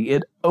electricity.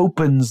 It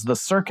opens the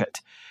circuit.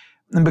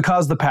 And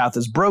because the path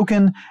is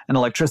broken and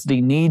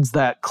electricity needs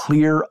that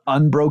clear,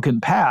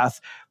 unbroken path,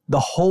 the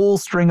whole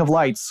string of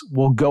lights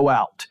will go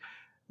out.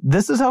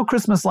 This is how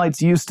Christmas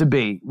lights used to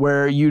be,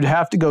 where you'd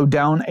have to go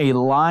down a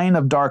line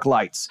of dark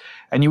lights,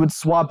 and you would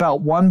swap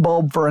out one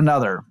bulb for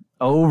another.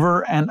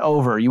 Over and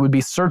over. You would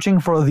be searching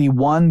for the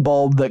one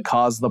bulb that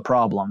caused the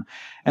problem.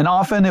 And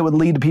often it would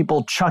lead to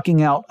people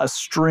chucking out a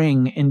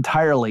string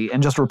entirely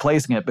and just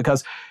replacing it,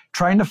 because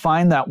trying to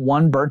find that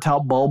one burnt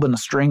out bulb in a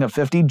string of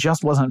 50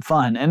 just wasn't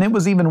fun. And it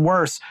was even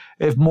worse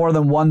if more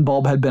than one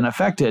bulb had been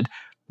affected,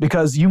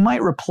 because you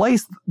might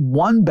replace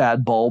one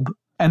bad bulb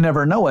and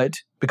never know it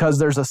because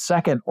there's a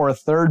second or a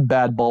third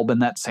bad bulb in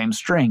that same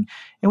string.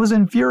 It was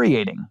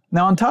infuriating.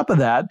 Now, on top of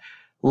that,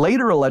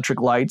 later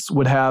electric lights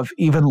would have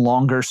even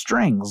longer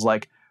strings,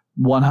 like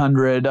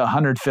 100,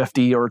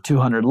 150, or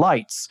 200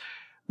 lights.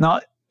 Now,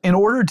 in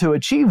order to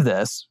achieve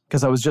this,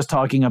 because I was just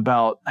talking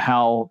about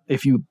how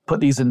if you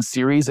put these in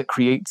series, it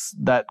creates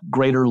that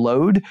greater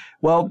load,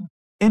 well,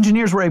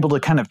 engineers were able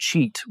to kind of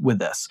cheat with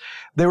this.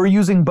 They were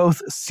using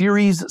both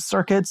series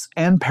circuits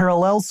and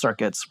parallel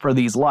circuits for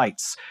these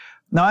lights.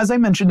 Now, as I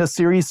mentioned, a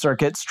series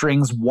circuit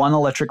strings one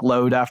electric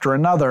load after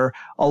another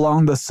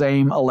along the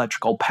same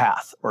electrical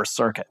path or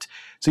circuit.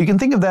 So you can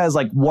think of that as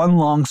like one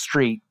long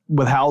street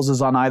with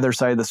houses on either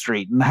side of the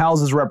street, and the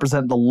houses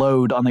represent the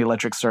load on the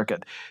electric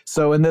circuit.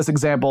 So in this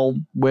example,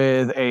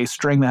 with a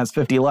string that has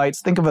 50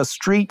 lights, think of a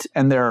street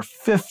and there are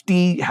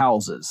 50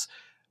 houses,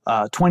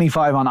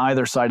 25 on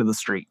either side of the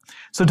street.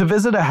 So to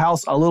visit a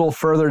house a little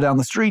further down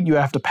the street, you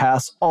have to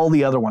pass all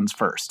the other ones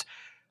first.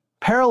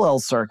 Parallel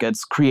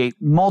circuits create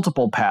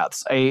multiple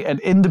paths, an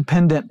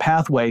independent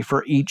pathway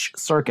for each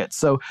circuit.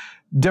 So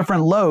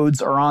different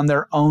loads are on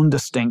their own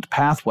distinct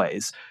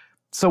pathways.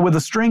 So with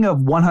a string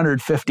of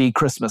 150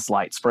 Christmas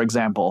lights, for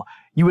example,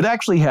 you would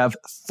actually have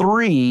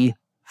 3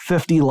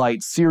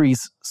 50-light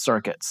series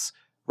circuits,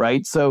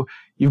 right? So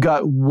you've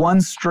got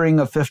one string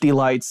of 50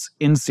 lights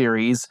in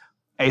series,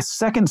 a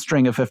second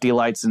string of 50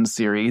 lights in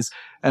series,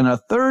 and a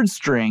third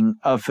string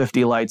of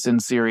 50 lights in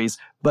series,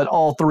 but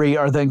all 3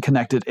 are then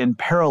connected in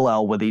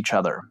parallel with each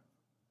other.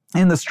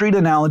 In the street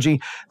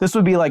analogy, this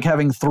would be like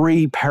having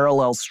 3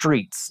 parallel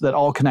streets that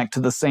all connect to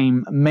the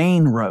same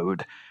main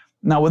road.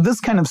 Now, with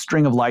this kind of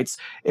string of lights,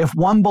 if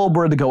one bulb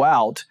were to go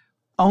out,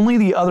 only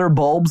the other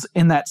bulbs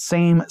in that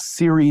same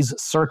series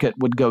circuit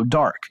would go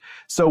dark.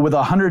 So with a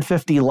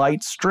 150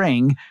 light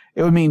string,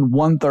 it would mean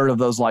 1/3 of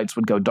those lights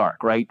would go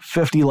dark, right?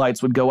 50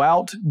 lights would go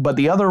out, but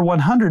the other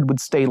 100 would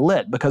stay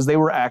lit because they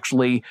were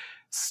actually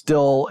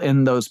still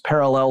in those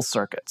parallel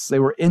circuits. They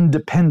were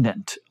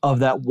independent of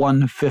that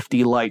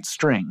 150 light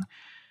string.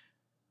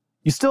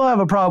 You still have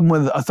a problem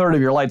with 1/3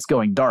 of your lights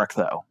going dark,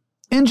 though.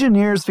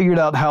 Engineers figured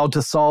out how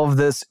to solve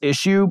this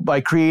issue by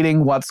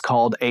creating what's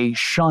called a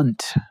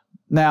shunt.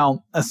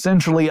 Now,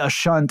 essentially, a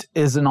shunt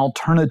is an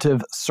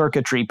alternative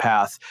circuitry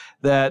path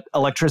that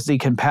electricity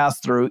can pass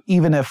through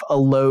even if a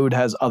load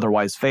has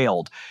otherwise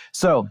failed.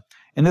 So,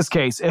 in this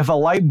case, if a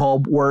light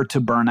bulb were to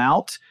burn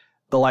out,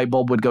 the light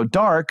bulb would go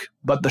dark,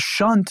 but the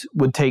shunt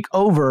would take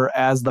over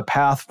as the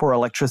path for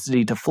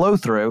electricity to flow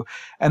through,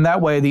 and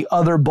that way the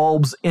other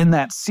bulbs in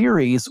that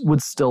series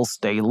would still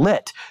stay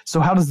lit. So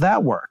how does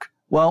that work?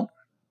 Well,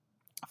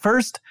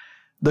 first,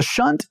 the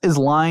shunt is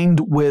lined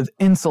with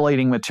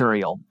insulating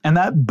material, and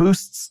that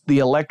boosts the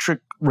electric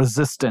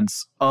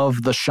resistance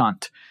of the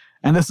shunt.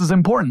 And this is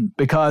important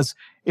because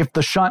if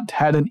the shunt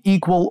had an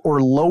equal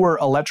or lower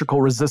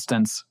electrical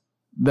resistance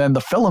than the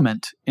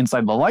filament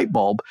inside the light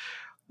bulb,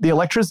 the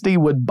electricity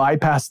would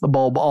bypass the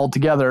bulb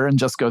altogether and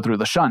just go through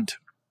the shunt.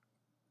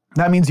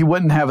 That means you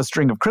wouldn't have a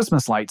string of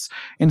Christmas lights.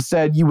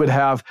 Instead, you would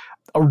have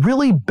a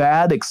really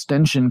bad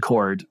extension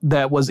cord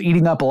that was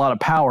eating up a lot of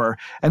power,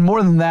 and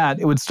more than that,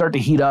 it would start to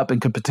heat up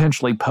and could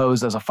potentially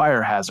pose as a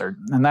fire hazard,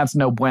 and that's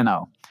no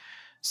bueno.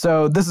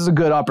 So this is a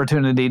good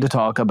opportunity to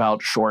talk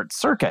about short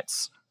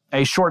circuits.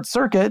 A short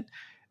circuit,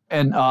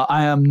 and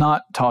I am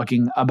not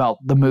talking about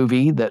the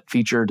movie that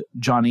featured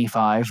Johnny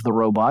Five, the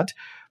robot.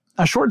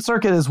 A short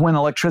circuit is when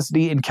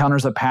electricity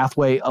encounters a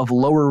pathway of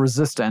lower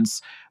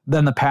resistance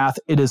than the path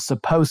it is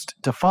supposed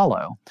to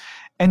follow.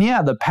 And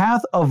yeah, the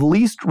path of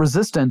least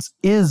resistance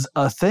is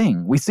a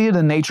thing. We see it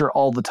in nature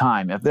all the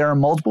time. If there are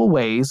multiple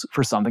ways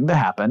for something to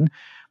happen,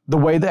 the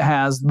way that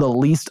has the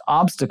least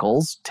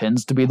obstacles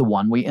tends to be the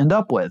one we end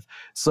up with.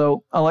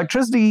 So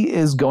electricity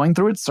is going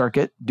through its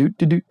circuit,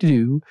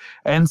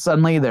 and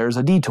suddenly there's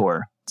a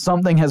detour.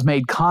 Something has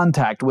made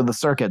contact with the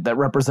circuit that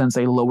represents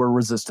a lower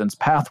resistance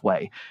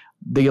pathway.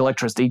 The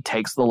electricity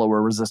takes the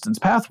lower resistance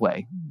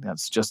pathway.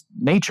 That's just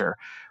nature.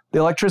 The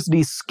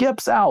electricity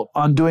skips out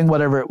on doing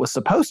whatever it was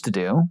supposed to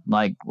do,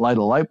 like light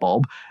a light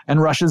bulb,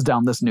 and rushes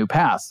down this new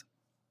path.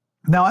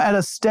 Now, at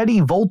a steady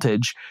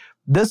voltage,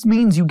 this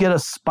means you get a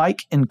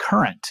spike in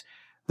current.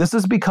 This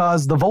is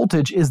because the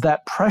voltage is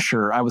that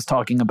pressure I was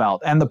talking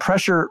about, and the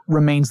pressure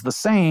remains the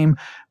same,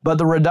 but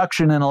the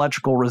reduction in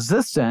electrical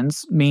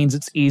resistance means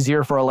it's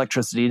easier for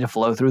electricity to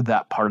flow through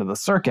that part of the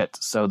circuit,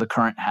 so the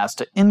current has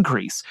to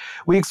increase.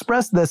 We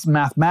express this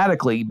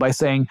mathematically by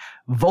saying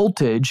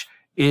voltage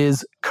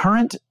is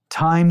current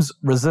times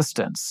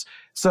resistance.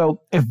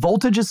 So if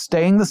voltage is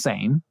staying the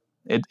same,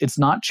 it's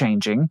not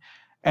changing,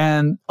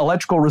 and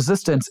electrical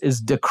resistance is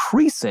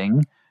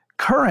decreasing,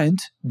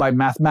 current, by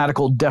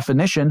mathematical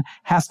definition,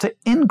 has to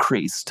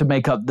increase to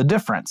make up the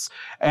difference.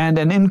 And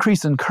an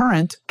increase in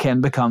current can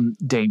become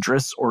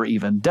dangerous or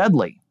even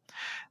deadly.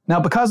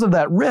 Now, because of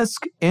that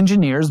risk,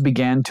 engineers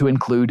began to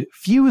include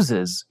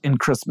fuses in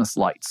Christmas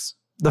lights.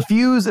 The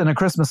fuse in a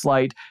Christmas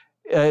light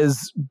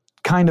is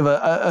kind of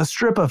a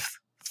strip of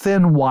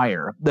thin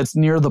wire that's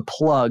near the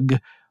plug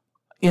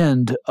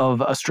end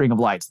of a string of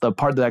lights. The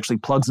part that actually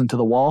plugs into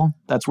the wall,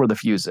 that's where the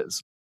fuse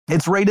is.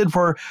 It's rated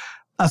for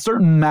a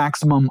certain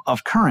maximum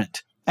of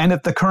current. And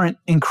if the current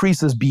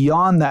increases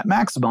beyond that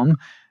maximum,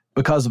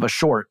 because of a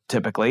short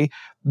typically,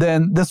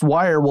 then this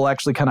wire will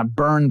actually kind of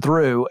burn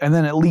through, and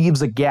then it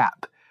leaves a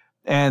gap.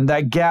 And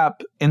that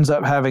gap ends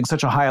up having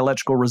such a high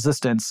electrical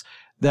resistance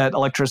that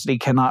electricity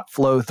cannot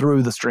flow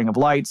through the string of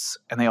lights,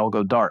 and they all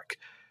go dark.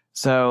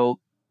 So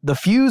the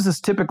fuse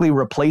is typically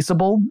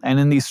replaceable, and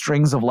in these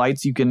strings of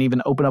lights, you can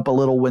even open up a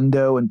little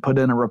window and put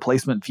in a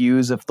replacement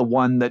fuse if the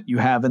one that you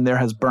have in there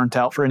has burnt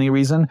out for any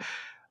reason.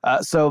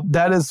 So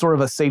that is sort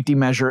of a safety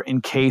measure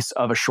in case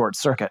of a short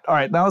circuit. All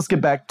right, now let's get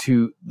back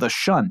to the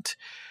shunt.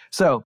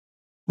 So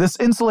this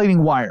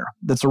insulating wire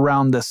that's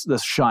around this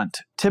shunt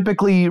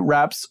typically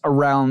wraps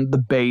around the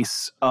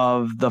base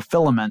of the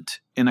filament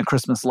in a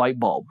Christmas light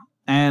bulb.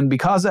 And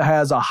because it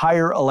has a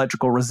higher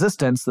electrical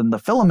resistance than the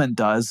filament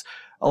does,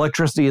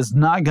 electricity is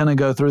not going to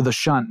go through the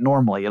shunt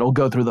normally. It'll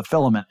go through the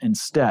filament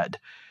instead.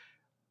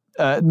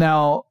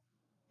 Now,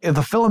 if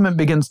the filament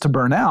begins to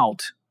burn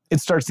out, it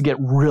starts to get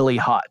really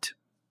hot.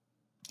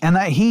 And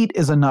that heat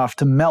is enough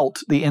to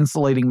melt the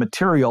insulating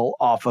material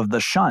off of the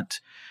shunt.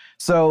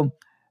 So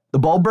The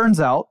bulb burns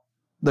out.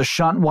 The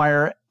shunt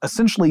wire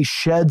essentially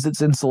sheds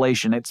its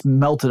insulation. It's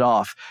melted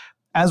off.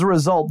 As a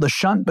result, the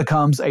shunt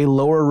becomes a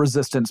lower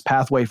resistance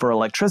pathway for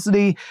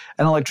electricity,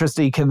 and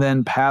electricity can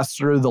then pass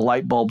through the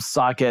light bulb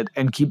socket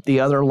and keep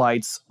the other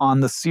lights on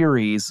the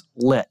series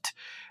lit.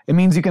 It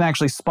means you can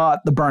actually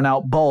spot the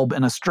burnout bulb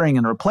in a string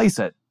and replace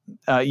it.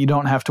 You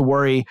don't have to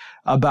worry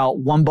about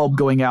one bulb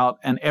going out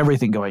and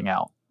everything going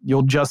out.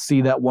 You'll just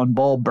see that one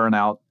bulb burn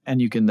out, and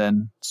you can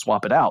then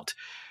swap it out.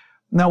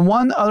 Now,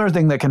 one other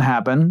thing that can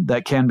happen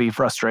that can be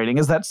frustrating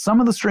is that some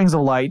of the strings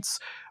of lights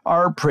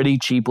are pretty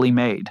cheaply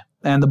made,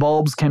 and the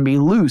bulbs can be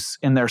loose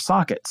in their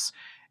sockets.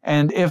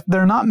 And if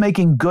they're not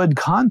making good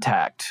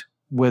contact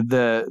with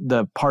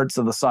the parts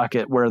of the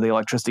socket where the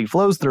electricity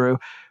flows through,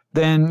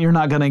 then you're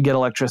not going to get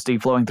electricity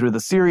flowing through the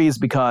series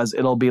because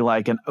it'll be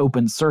like an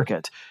open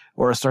circuit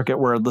or a circuit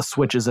where the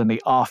switch is in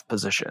the off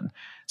position.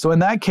 So in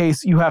that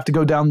case, you have to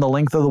go down the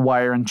length of the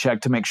wire and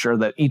check to make sure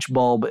that each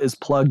bulb is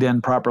plugged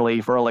in properly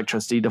for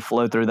electricity to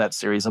flow through that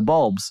series of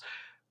bulbs.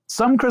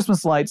 Some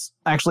Christmas lights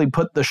actually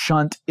put the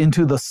shunt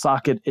into the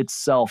socket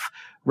itself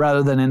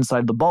rather than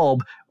inside the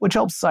bulb, which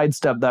helps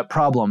sidestep that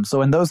problem.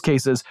 So in those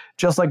cases,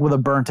 just like with a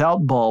burnt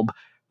out bulb,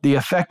 the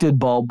affected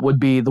bulb would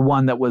be the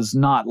one that was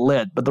not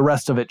lit, but the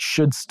rest of it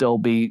should still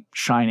be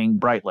shining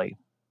brightly.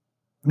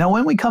 Now,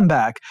 when we come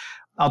back,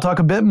 I'll talk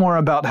a bit more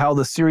about how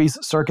the series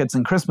circuits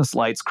and Christmas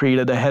lights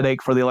created a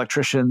headache for the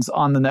electricians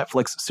on the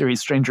Netflix series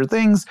Stranger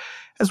Things,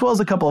 as well as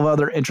a couple of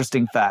other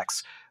interesting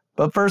facts.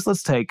 But first,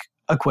 let's take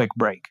a quick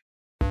break.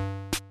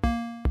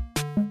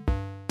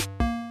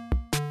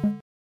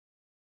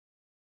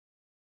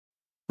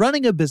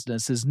 Running a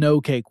business is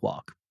no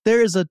cakewalk.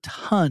 There is a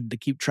ton to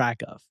keep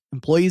track of.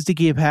 Employees to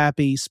keep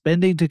happy,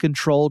 spending to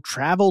control,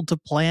 travel to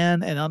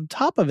plan, and on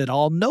top of it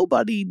all,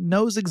 nobody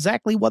knows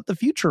exactly what the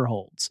future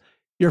holds.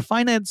 Your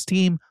finance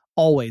team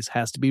always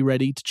has to be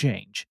ready to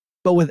change.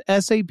 But with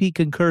SAP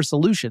Concur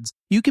Solutions,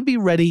 you can be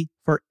ready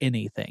for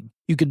anything.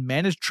 You can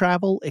manage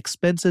travel,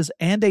 expenses,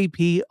 and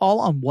AP all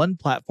on one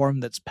platform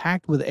that's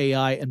packed with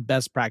AI and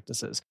best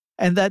practices,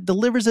 and that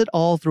delivers it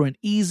all through an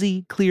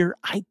easy, clear,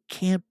 I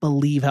can't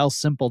believe how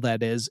simple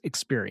that is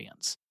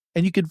experience.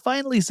 And you can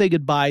finally say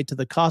goodbye to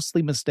the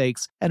costly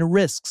mistakes and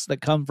risks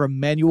that come from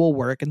manual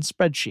work and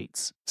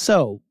spreadsheets.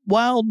 So,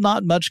 while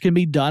not much can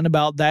be done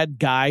about that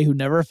guy who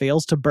never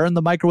fails to burn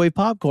the microwave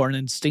popcorn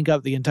and stink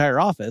up the entire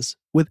office,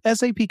 with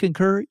SAP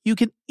Concur, you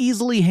can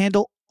easily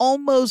handle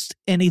almost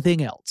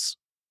anything else.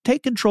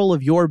 Take control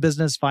of your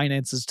business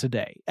finances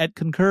today at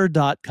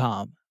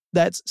Concur.com.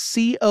 That's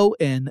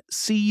CONCUR.com.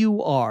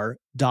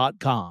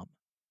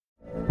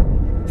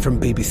 From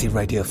BBC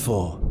Radio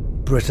 4,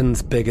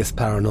 Britain's biggest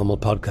paranormal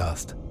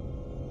podcast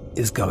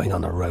is going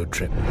on a road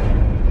trip.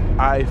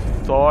 I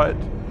thought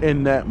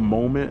in that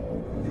moment,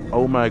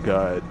 oh my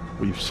God,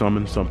 we've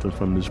summoned something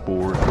from this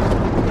board.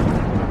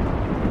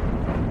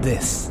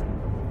 This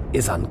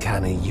is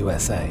Uncanny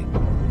USA.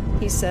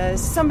 He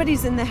says,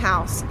 somebody's in the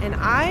house, and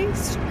I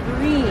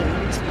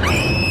screamed.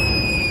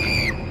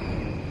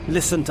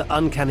 Listen to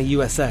Uncanny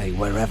USA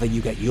wherever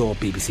you get your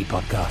BBC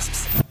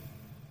podcasts,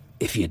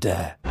 if you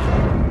dare.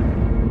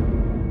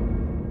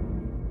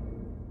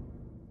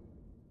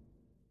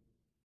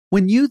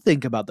 When you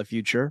think about the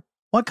future,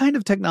 what kind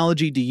of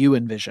technology do you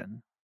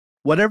envision?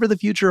 Whatever the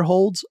future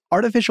holds,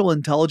 artificial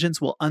intelligence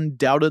will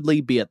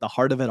undoubtedly be at the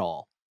heart of it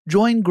all.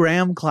 Join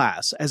Graham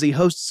Class as he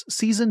hosts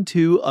Season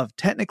 2 of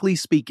Technically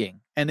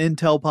Speaking, an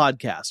Intel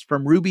podcast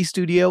from Ruby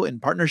Studio in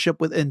partnership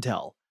with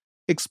Intel.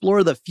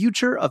 Explore the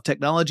future of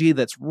technology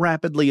that's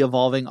rapidly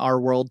evolving our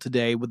world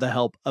today with the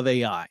help of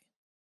AI.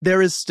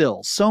 There is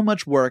still so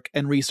much work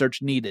and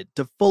research needed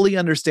to fully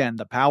understand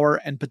the power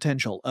and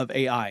potential of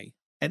AI.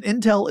 And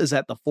Intel is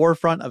at the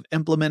forefront of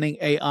implementing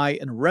AI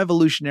and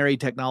revolutionary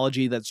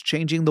technology that's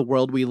changing the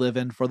world we live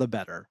in for the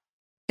better.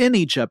 In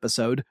each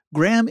episode,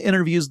 Graham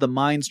interviews the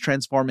minds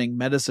transforming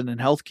medicine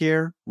and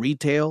healthcare,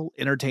 retail,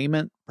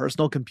 entertainment,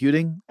 personal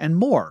computing, and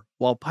more,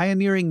 while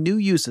pioneering new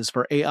uses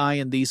for AI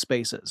in these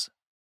spaces.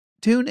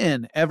 Tune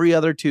in every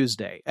other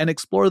Tuesday and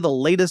explore the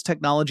latest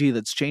technology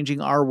that's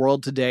changing our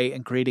world today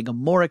and creating a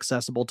more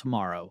accessible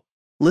tomorrow.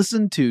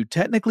 Listen to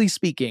Technically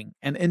Speaking,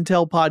 an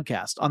Intel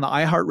podcast on the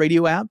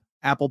iHeartRadio app,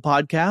 Apple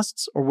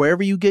Podcasts, or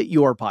wherever you get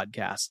your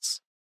podcasts.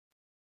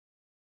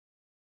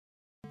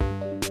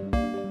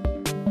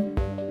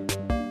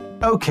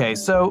 Okay,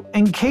 so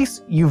in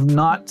case you've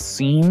not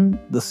seen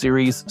the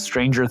series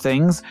Stranger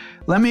Things,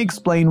 let me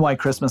explain why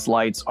Christmas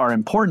lights are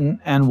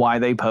important and why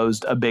they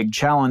posed a big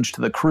challenge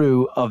to the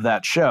crew of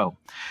that show.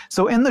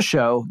 So in the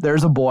show,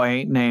 there's a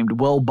boy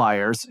named Will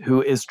Byers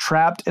who is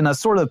trapped in a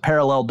sort of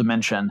parallel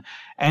dimension,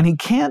 and he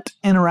can't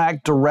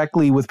interact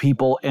directly with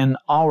people in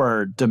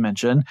our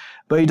dimension,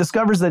 but he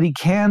discovers that he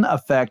can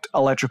affect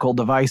electrical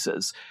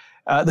devices.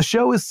 The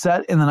show is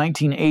set in the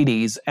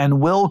 1980s,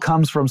 and Will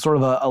comes from sort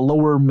of a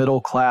lower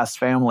middle class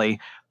family,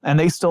 and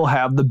they still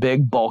have the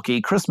big bulky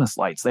Christmas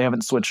lights. They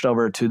haven't switched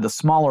over to the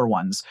smaller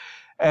ones.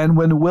 And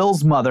when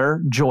Will's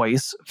mother,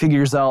 Joyce,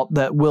 figures out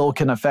that Will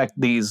can affect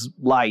these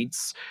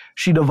lights,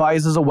 she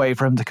devises a way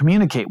for him to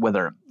communicate with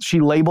her. She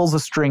labels a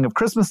string of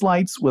Christmas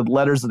lights with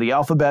letters of the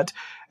alphabet,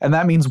 and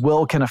that means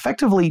Will can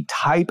effectively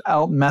type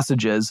out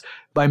messages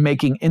by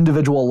making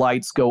individual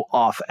lights go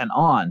off and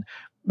on,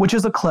 which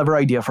is a clever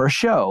idea for a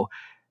show.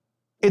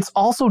 It's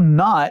also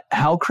not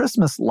how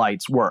Christmas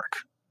lights work,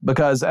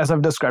 because as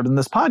I've described in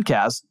this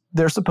podcast,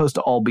 they're supposed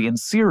to all be in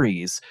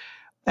series.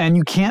 And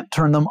you can't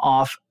turn them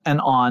off and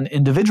on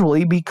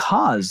individually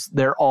because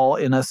they're all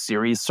in a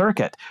series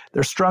circuit.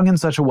 They're strung in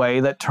such a way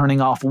that turning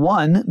off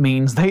one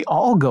means they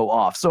all go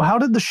off. So how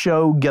did the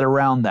show get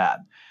around that?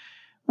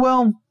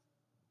 Well,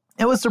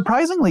 it was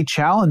surprisingly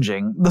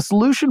challenging. The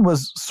solution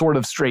was sort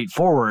of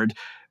straightforward,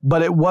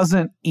 but it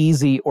wasn't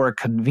easy or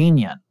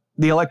convenient.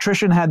 The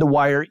electrician had to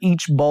wire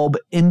each bulb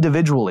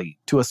individually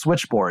to a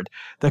switchboard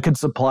that could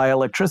supply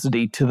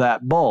electricity to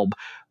that bulb.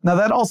 Now,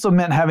 that also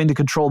meant having to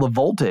control the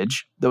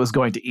voltage that was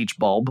going to each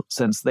bulb,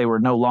 since they were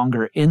no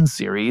longer in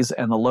series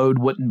and the load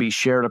wouldn't be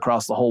shared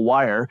across the whole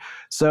wire.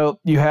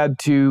 So you had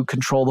to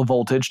control the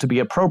voltage to be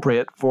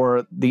appropriate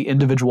for the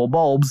individual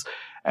bulbs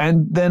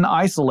and then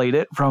isolate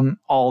it from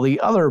all the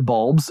other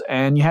bulbs,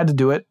 and you had to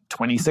do it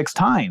 26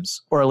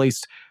 times, or at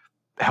least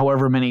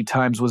however many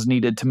times was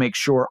needed to make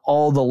sure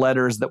all the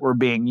letters that were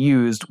being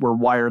used were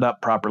wired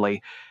up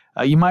properly.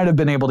 You might have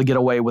been able to get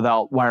away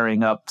without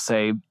wiring up,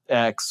 say,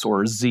 X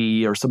or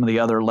Z or some of the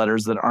other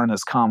letters that aren't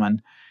as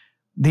common.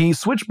 The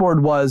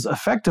switchboard was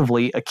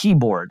effectively a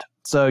keyboard.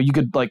 So you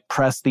could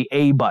press the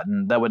A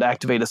button that would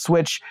activate a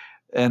switch,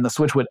 and the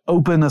switch would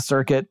open a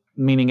circuit,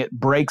 meaning it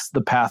breaks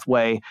the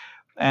pathway.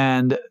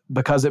 And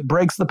because it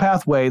breaks the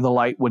pathway, the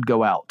light would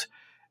go out.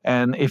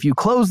 And if you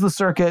close the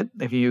circuit,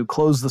 if you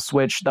close the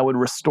switch, that would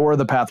restore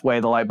the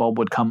pathway, the light bulb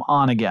would come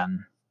on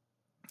again.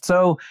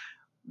 So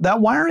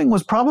that wiring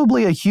was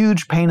probably a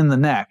huge pain in the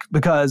neck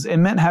because it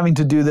meant having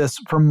to do this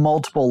for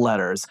multiple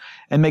letters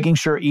and making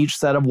sure each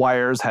set of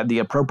wires had the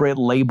appropriate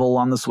label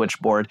on the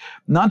switchboard,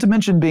 not to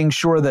mention being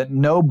sure that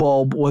no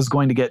bulb was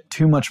going to get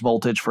too much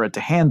voltage for it to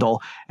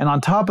handle. And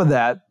on top of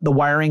that, the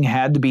wiring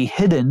had to be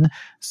hidden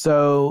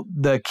so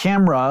the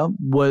camera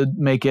would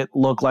make it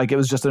look like it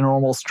was just a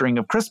normal string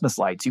of Christmas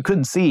lights. You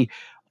couldn't see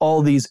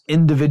all these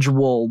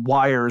individual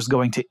wires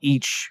going to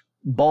each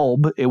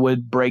bulb. It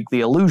would break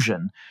the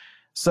illusion.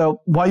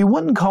 So while you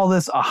wouldn't call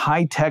this a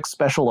high-tech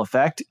special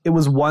effect, it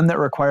was one that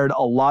required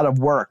a lot of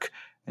work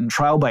and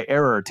trial by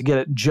error to get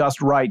it just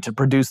right to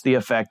produce the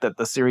effect that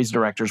the series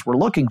directors were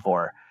looking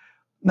for.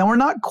 Now, we're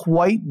not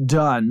quite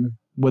done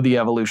with the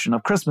evolution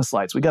of Christmas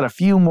lights. We got a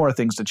few more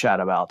things to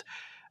chat about.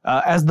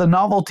 As the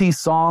novelty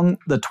song,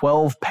 The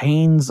 12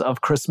 Pains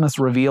of Christmas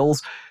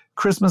reveals,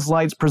 Christmas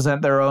lights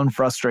present their own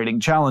frustrating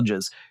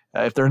challenges.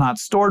 If they're not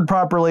stored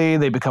properly,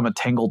 they become a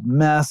tangled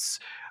mess.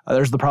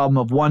 There's the problem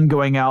of one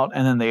going out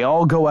and then they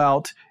all go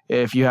out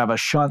if you have a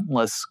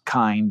shuntless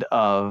kind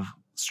of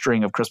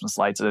string of Christmas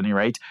lights at any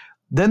rate.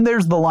 Then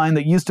there's the line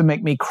that used to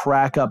make me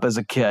crack up as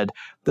a kid.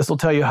 This will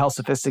tell you how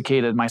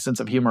sophisticated my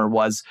sense of humor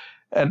was.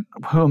 And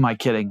who am I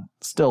kidding?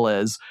 Still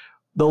is.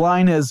 The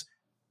line is,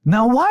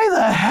 "Now why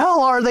the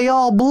hell are they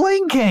all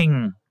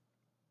blinking?"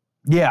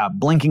 Yeah,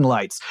 blinking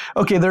lights.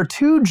 Okay, there are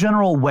two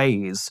general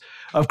ways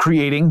of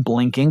creating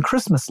blinking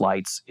Christmas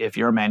lights if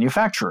you're a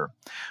manufacturer.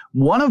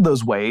 One of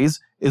those ways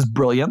is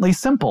brilliantly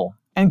simple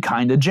and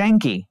kinda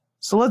janky.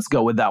 So let's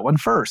go with that one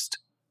first.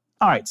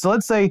 All right, so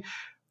let's say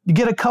you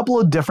get a couple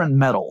of different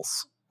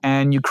metals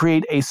and you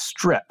create a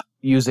strip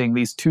using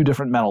these two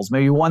different metals.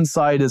 Maybe one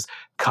side is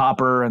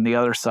copper and the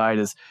other side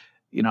is,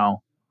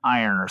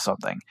 iron or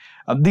something.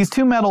 These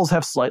two metals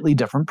have slightly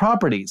different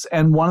properties,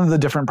 and one of the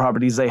different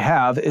properties they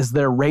have is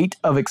their rate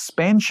of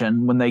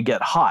expansion when they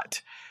get hot.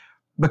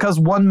 Because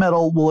one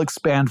metal will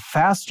expand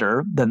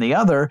faster than the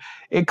other,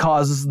 it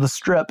causes the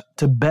strip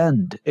to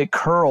bend. It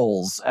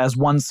curls as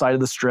one side of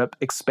the strip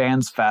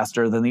expands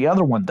faster than the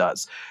other one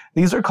does.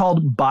 These are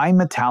called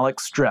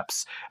bimetallic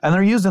strips, and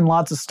they're used in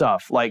lots of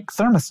stuff like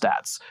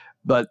thermostats,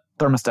 but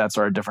thermostats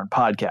are a different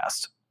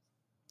podcast.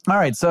 All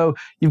right, so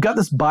you've got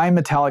this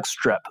bimetallic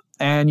strip,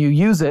 and you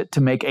use it to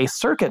make a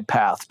circuit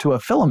path to a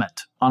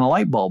filament on a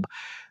light bulb.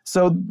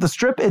 So the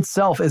strip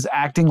itself is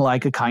acting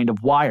like a kind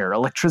of wire.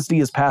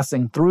 Electricity is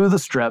passing through the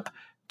strip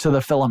to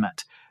the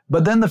filament.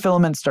 But then the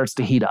filament starts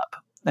to heat up.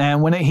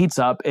 And when it heats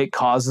up, it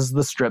causes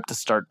the strip to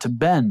start to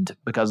bend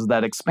because of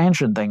that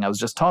expansion thing I was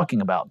just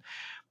talking about.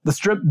 The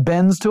strip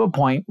bends to a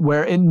point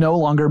where it no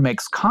longer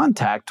makes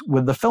contact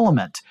with the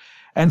filament.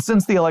 And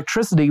since the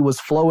electricity was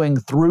flowing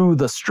through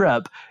the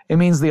strip, it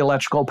means the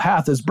electrical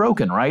path is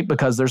broken, right?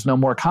 Because there's no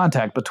more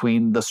contact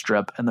between the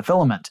strip and the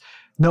filament.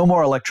 No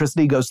more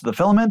electricity goes to the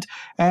filament,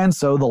 and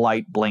so the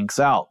light blinks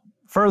out.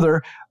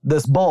 Further,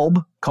 this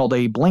bulb, called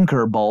a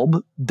blinker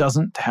bulb,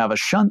 doesn't have a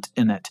shunt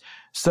in it.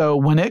 So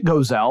when it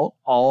goes out,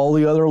 all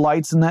the other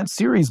lights in that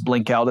series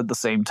blink out at the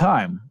same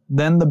time.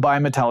 Then the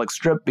bimetallic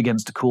strip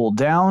begins to cool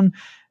down,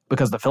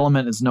 because the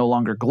filament is no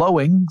longer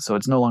glowing, so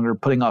it's no longer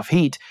putting off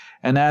heat.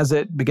 And as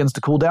it begins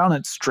to cool down,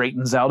 it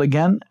straightens out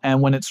again. And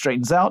when it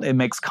straightens out, it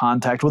makes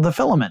contact with the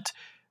filament.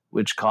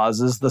 which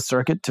causes the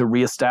circuit to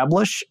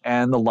reestablish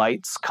and the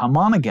lights come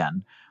on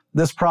again.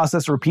 This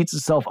process repeats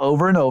itself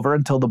over and over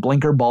until the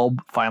blinker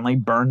bulb finally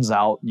burns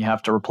out and you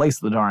have to replace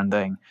the darn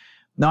thing.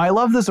 Now, I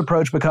love this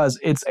approach because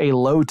it's a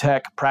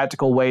low-tech,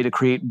 practical way to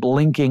create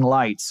blinking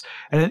lights,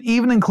 and it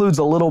even includes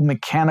a little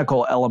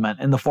mechanical element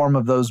in the form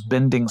of those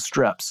bending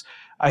strips.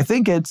 I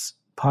think it's,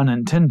 pun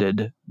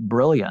intended,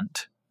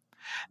 brilliant.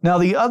 Now,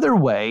 the other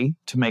way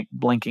to make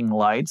blinking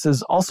lights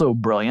is also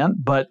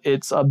brilliant, but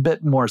it's a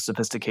bit more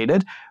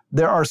sophisticated.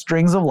 There are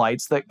strings of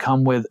lights that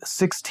come with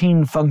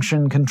 16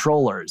 function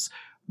controllers.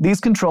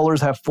 These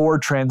controllers have 4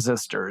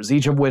 transistors,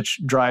 each of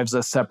which drives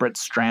a separate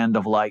strand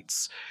of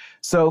lights.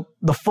 So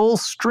the full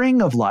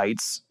string of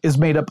lights is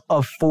made up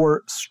of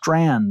 4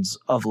 strands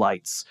of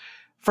lights.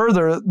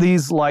 Further,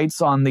 these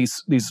lights on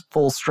these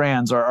full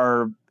strands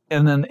are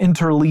in an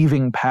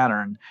interleaving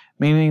pattern,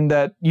 meaning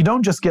that you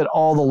don't just get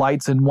all the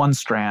lights in one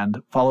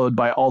strand, followed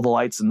by all the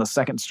lights in the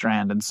second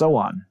strand, and so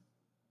on.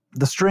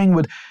 The string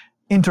would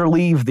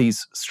interleave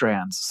these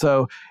strands.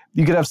 So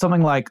you could have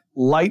something like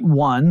light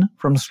 1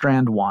 from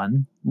strand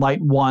 1,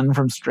 light 1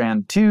 from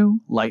strand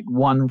 2, light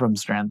 1 from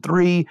strand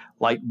 3,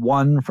 light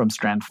 1 from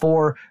strand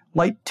 4,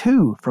 light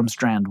 2 from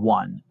strand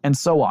 1, and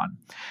so on.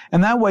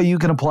 And that way you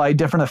can apply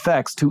different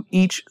effects to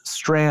each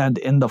strand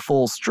in the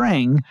full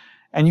string,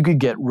 and you could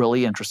get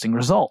really interesting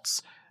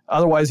results.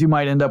 Otherwise, you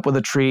might end up with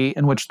a tree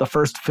in which the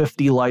first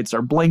 50 lights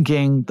are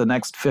blinking, the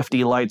next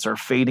 50 lights are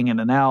fading in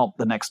and out,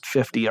 the next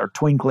 50 are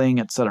twinkling,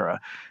 etc.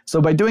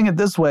 So by doing it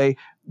this way,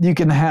 you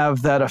can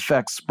have that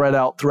effect spread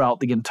out throughout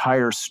the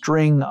entire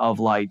string of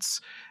lights,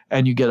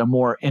 and you get a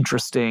more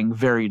interesting,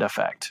 varied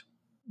effect.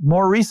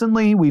 More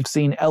recently, we've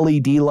seen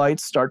LED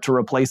lights start to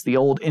replace the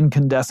old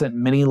incandescent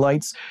mini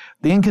lights.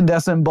 The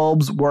incandescent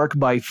bulbs work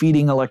by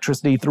feeding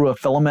electricity through a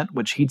filament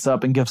which heats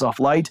up and gives off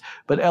light,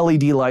 but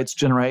LED lights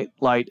generate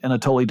light in a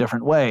totally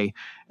different way.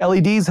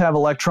 LEDs have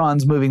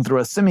electrons moving through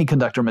a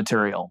semiconductor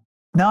material.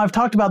 Now, I've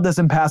talked about this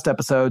in past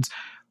episodes,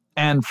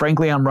 and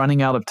frankly, I'm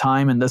running out of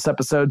time in this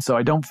episode, so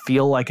I don't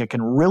feel like I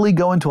can really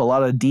go into a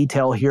lot of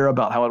detail here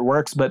about how it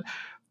works, but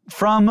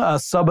from a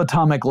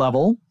subatomic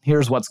level,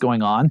 here's what's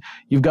going on.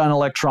 You've got an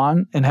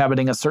electron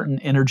inhabiting a certain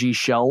energy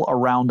shell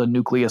around a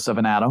nucleus of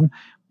an atom.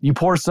 You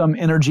pour some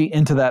energy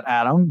into that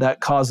atom. That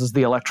causes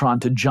the electron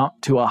to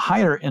jump to a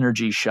higher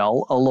energy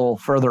shell a little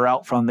further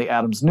out from the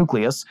atom's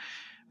nucleus.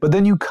 But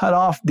then you cut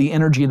off the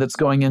energy that's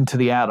going into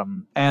the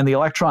atom, and the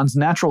electron's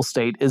natural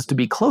state is to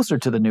be closer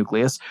to the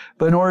nucleus,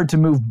 but in order to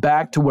move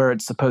back to where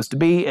it's supposed to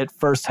be, it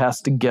first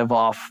has to give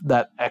off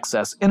that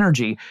excess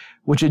energy,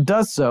 which it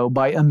does so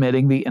by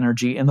emitting the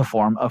energy in the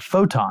form of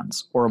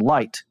photons, or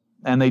light.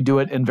 And they do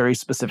it in very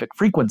specific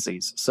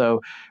frequencies.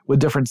 So with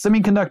different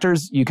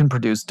semiconductors, you can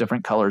produce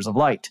different colors of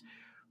light.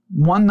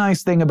 One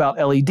nice thing about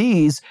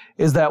LEDs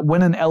is that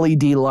when an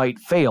LED light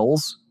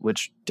fails,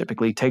 which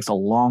typically takes a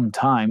long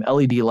time,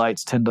 LED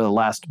lights tend to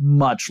last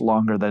much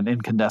longer than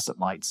incandescent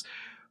lights.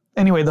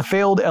 Anyway, the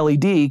failed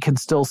LED can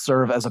still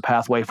serve as a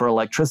pathway for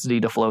electricity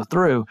to flow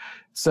through,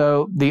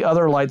 so the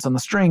other lights on the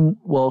string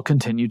will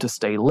continue to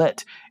stay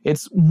lit.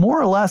 It's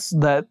more or less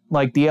that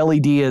like the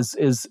LED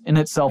is in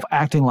itself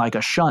acting like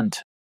a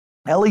shunt.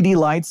 LED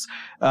lights,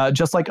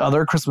 just like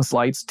other Christmas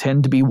lights,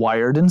 tend to be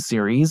wired in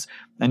series,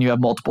 and you have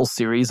multiple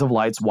series of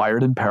lights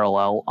wired in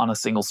parallel on a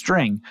single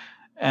string.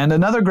 And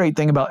another great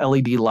thing about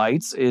LED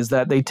lights is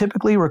that they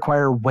typically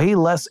require way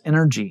less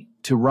energy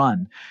to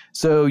run.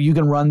 So you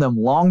can run them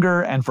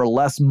longer and for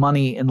less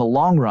money in the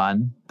long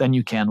run than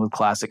you can with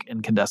classic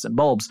incandescent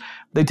bulbs.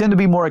 They tend to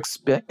be more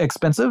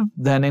expensive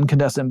than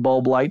incandescent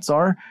bulb lights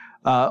are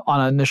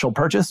on initial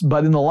purchase,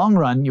 but in the long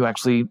run, you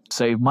actually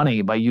save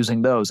money by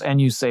using those, and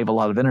you save a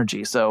lot of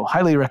energy. So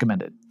highly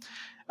recommended.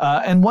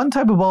 And one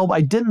type of bulb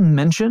I didn't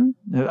mention,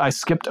 I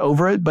skipped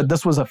over it, but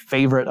this was a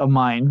favorite of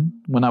mine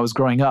when I was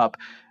growing up,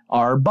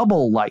 are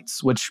bubble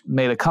lights, which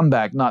made a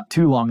comeback not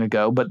too long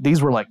ago, but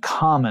these were like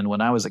common when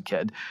I was a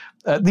kid.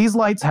 These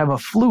lights have a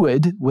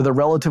fluid with a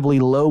relatively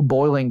low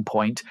boiling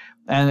point,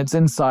 and it's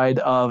inside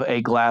of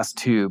a glass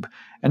tube.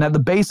 And at the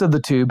base of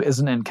the tube is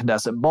an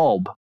incandescent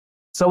bulb.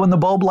 So when the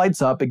bulb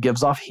lights up, it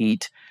gives off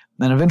heat,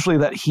 then eventually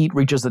that heat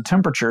reaches a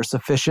temperature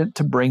sufficient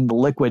to bring the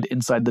liquid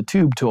inside the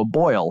tube to a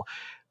boil,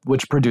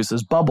 which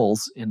produces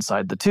bubbles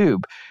inside the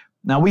tube.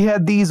 Now, we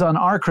had these on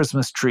our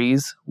Christmas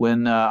trees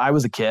when I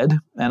was a kid,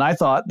 and I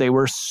thought they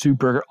were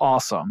super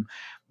awesome.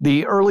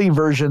 The early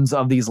versions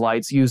of these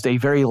lights used a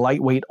very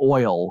lightweight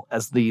oil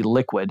as the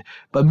liquid,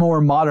 but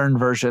more modern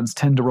versions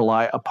tend to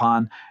rely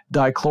upon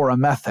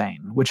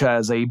dichloromethane, which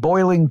has a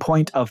boiling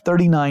point of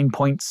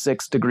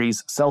 39.6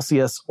 degrees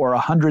Celsius or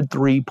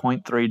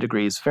 103.3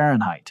 degrees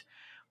Fahrenheit.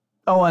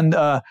 Oh, and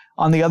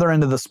on the other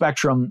end of the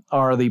spectrum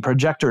are the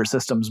projector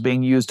systems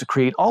being used to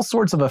create all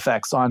sorts of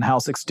effects on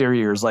house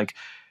exteriors, like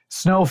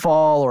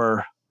snowfall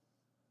or,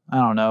 I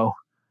don't know,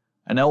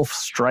 an elf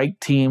strike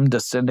team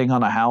descending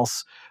on a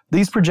house.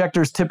 These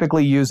projectors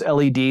typically use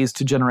LEDs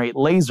to generate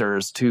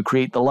lasers to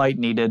create the light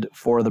needed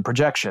for the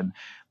projection.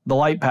 The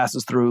light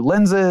passes through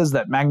lenses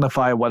that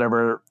magnify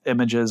whatever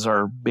images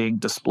are being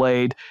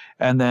displayed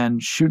and then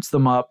shoots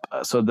them up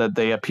so that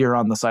they appear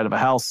on the side of a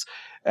house.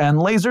 And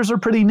lasers are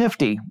pretty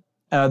nifty.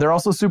 They're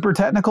also super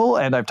technical,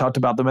 and I've talked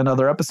about them in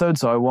other episodes,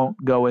 so I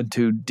won't go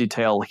into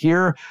detail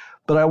here.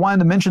 But I wanted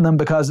to mention them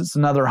because it's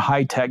another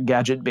high-tech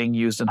gadget being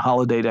used in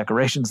holiday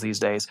decorations these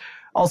days.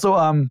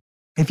 Also,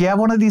 if you have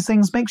one of these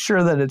things, make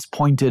sure that it's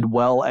pointed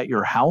well at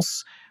your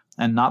house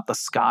and not the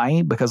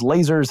sky, because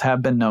lasers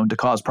have been known to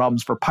cause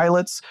problems for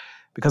pilots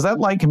because that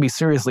light can be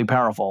seriously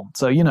powerful.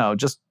 So,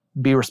 just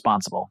be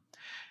responsible.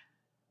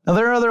 Now,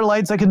 there are other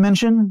lights I could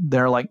mention.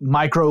 There are like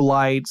micro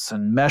lights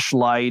and mesh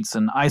lights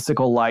and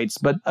icicle lights,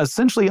 but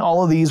essentially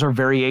all of these are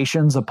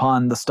variations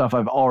upon the stuff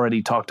I've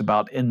already talked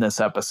about in this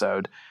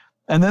episode.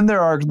 And then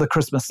there are the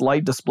Christmas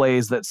light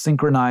displays that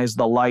synchronize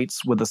the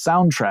lights with the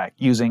soundtrack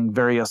using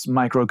various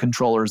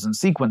microcontrollers and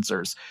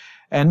sequencers.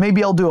 And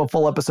maybe I'll do a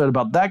full episode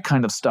about that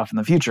kind of stuff in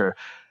the future.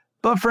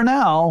 But for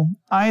now,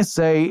 I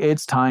say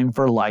it's time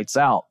for Lights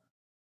Out.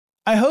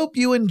 I hope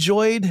you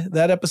enjoyed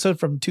that episode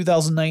from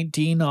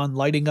 2019 on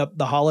lighting up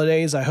the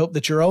holidays. I hope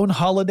that your own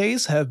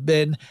holidays have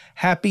been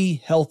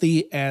happy,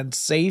 healthy, and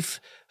safe.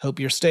 Hope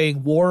you're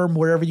staying warm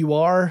wherever you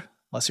are,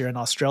 unless you're in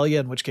Australia,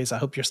 in which case I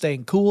hope you're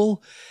staying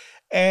cool.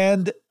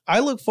 And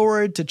I look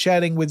forward to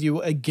chatting with you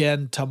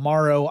again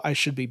tomorrow. I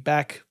should be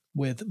back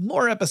with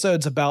more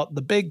episodes about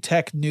the big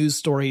tech news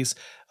stories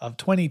of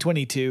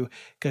 2022,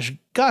 because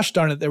gosh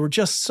darn it, there were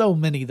just so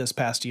many this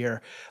past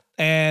year.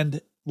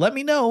 And let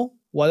me know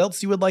what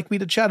else you would like me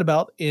to chat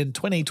about in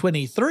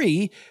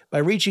 2023 by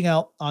reaching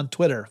out on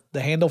Twitter. The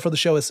handle for the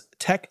show is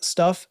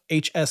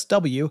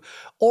TechStuffHSW,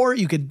 or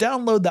you can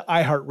download the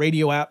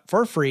iHeartRadio app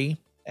for free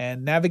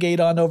and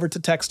navigate on over to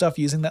Tech Stuff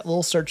using that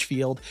little search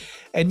field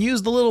and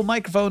use the little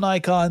microphone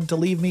icon to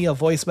leave me a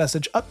voice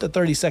message up to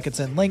 30 seconds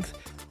in length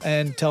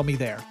and tell me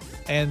there.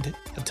 And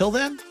until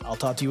then, I'll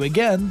talk to you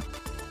again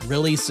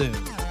really soon.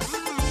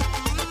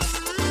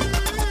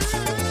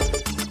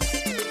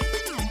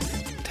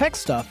 Tech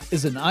Stuff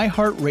is an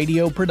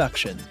iHeartRadio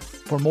production.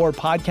 For more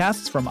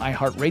podcasts from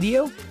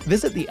iHeartRadio,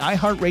 visit the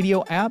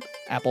iHeartRadio app,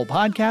 Apple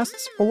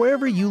Podcasts, or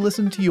wherever you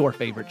listen to your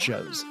favorite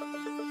shows.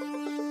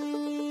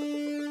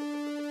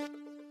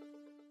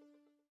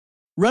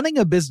 Running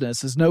a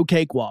business is no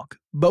cakewalk,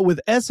 but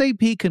with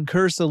SAP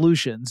Concur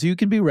Solutions, you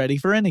can be ready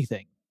for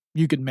anything.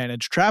 You can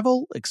manage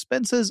travel,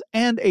 expenses,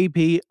 and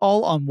AP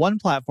all on one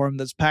platform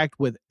that's packed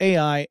with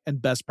AI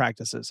and best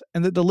practices,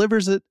 and that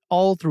delivers it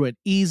all through an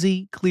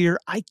easy, clear,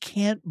 I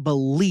can't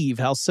believe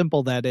how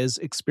simple that is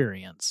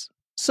experience.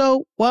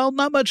 So, while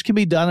not much can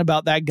be done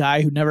about that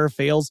guy who never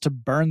fails to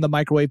burn the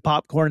microwave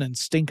popcorn and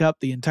stink up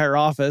the entire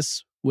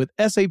office, with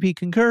SAP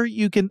Concur,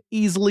 you can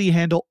easily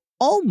handle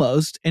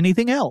almost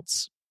anything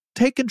else.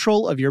 Take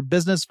control of your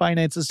business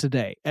finances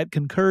today at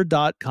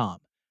Concur.com.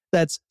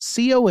 That's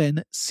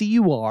CONCUR.com.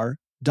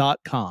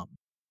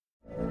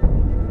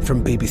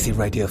 From BBC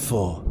Radio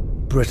 4,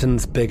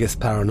 Britain's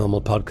biggest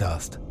paranormal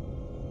podcast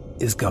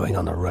is going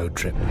on a road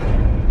trip.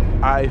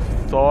 I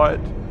thought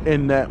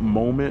in that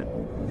moment,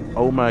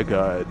 oh my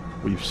God,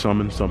 we've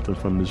summoned something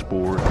from this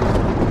board.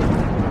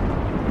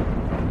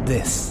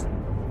 This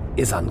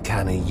is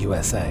Uncanny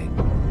USA.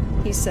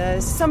 He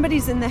says,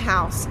 somebody's in the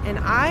house, and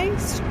I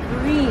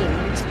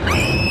screamed.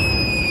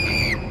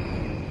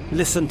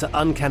 Listen to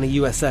Uncanny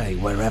USA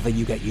wherever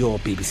you get your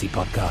BBC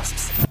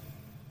podcasts,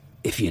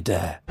 if you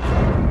dare.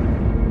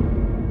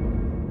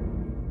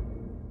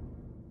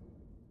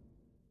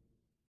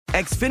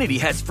 Xfinity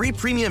has free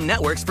premium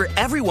networks for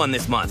everyone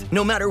this month,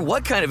 no matter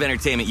what kind of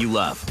entertainment you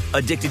love.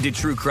 Addicted to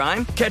true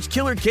crime? Catch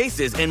killer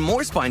cases and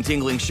more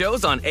spine-tingling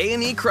shows on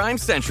A&E Crime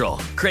Central.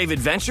 Crave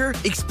adventure?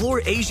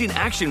 Explore Asian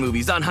action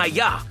movies on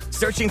Hi-YAH.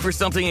 Searching for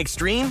something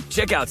extreme?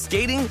 Check out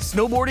skating,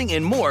 snowboarding,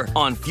 and more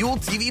on Fuel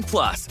TV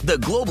Plus, the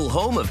global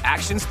home of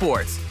action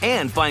sports.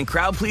 And find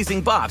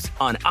crowd-pleasing bops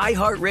on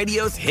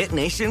iHeartRadio's Hit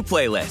Nation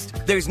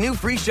playlist. There's new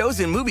free shows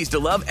and movies to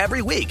love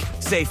every week.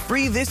 Say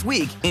free this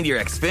week in your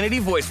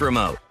Xfinity voice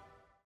remote.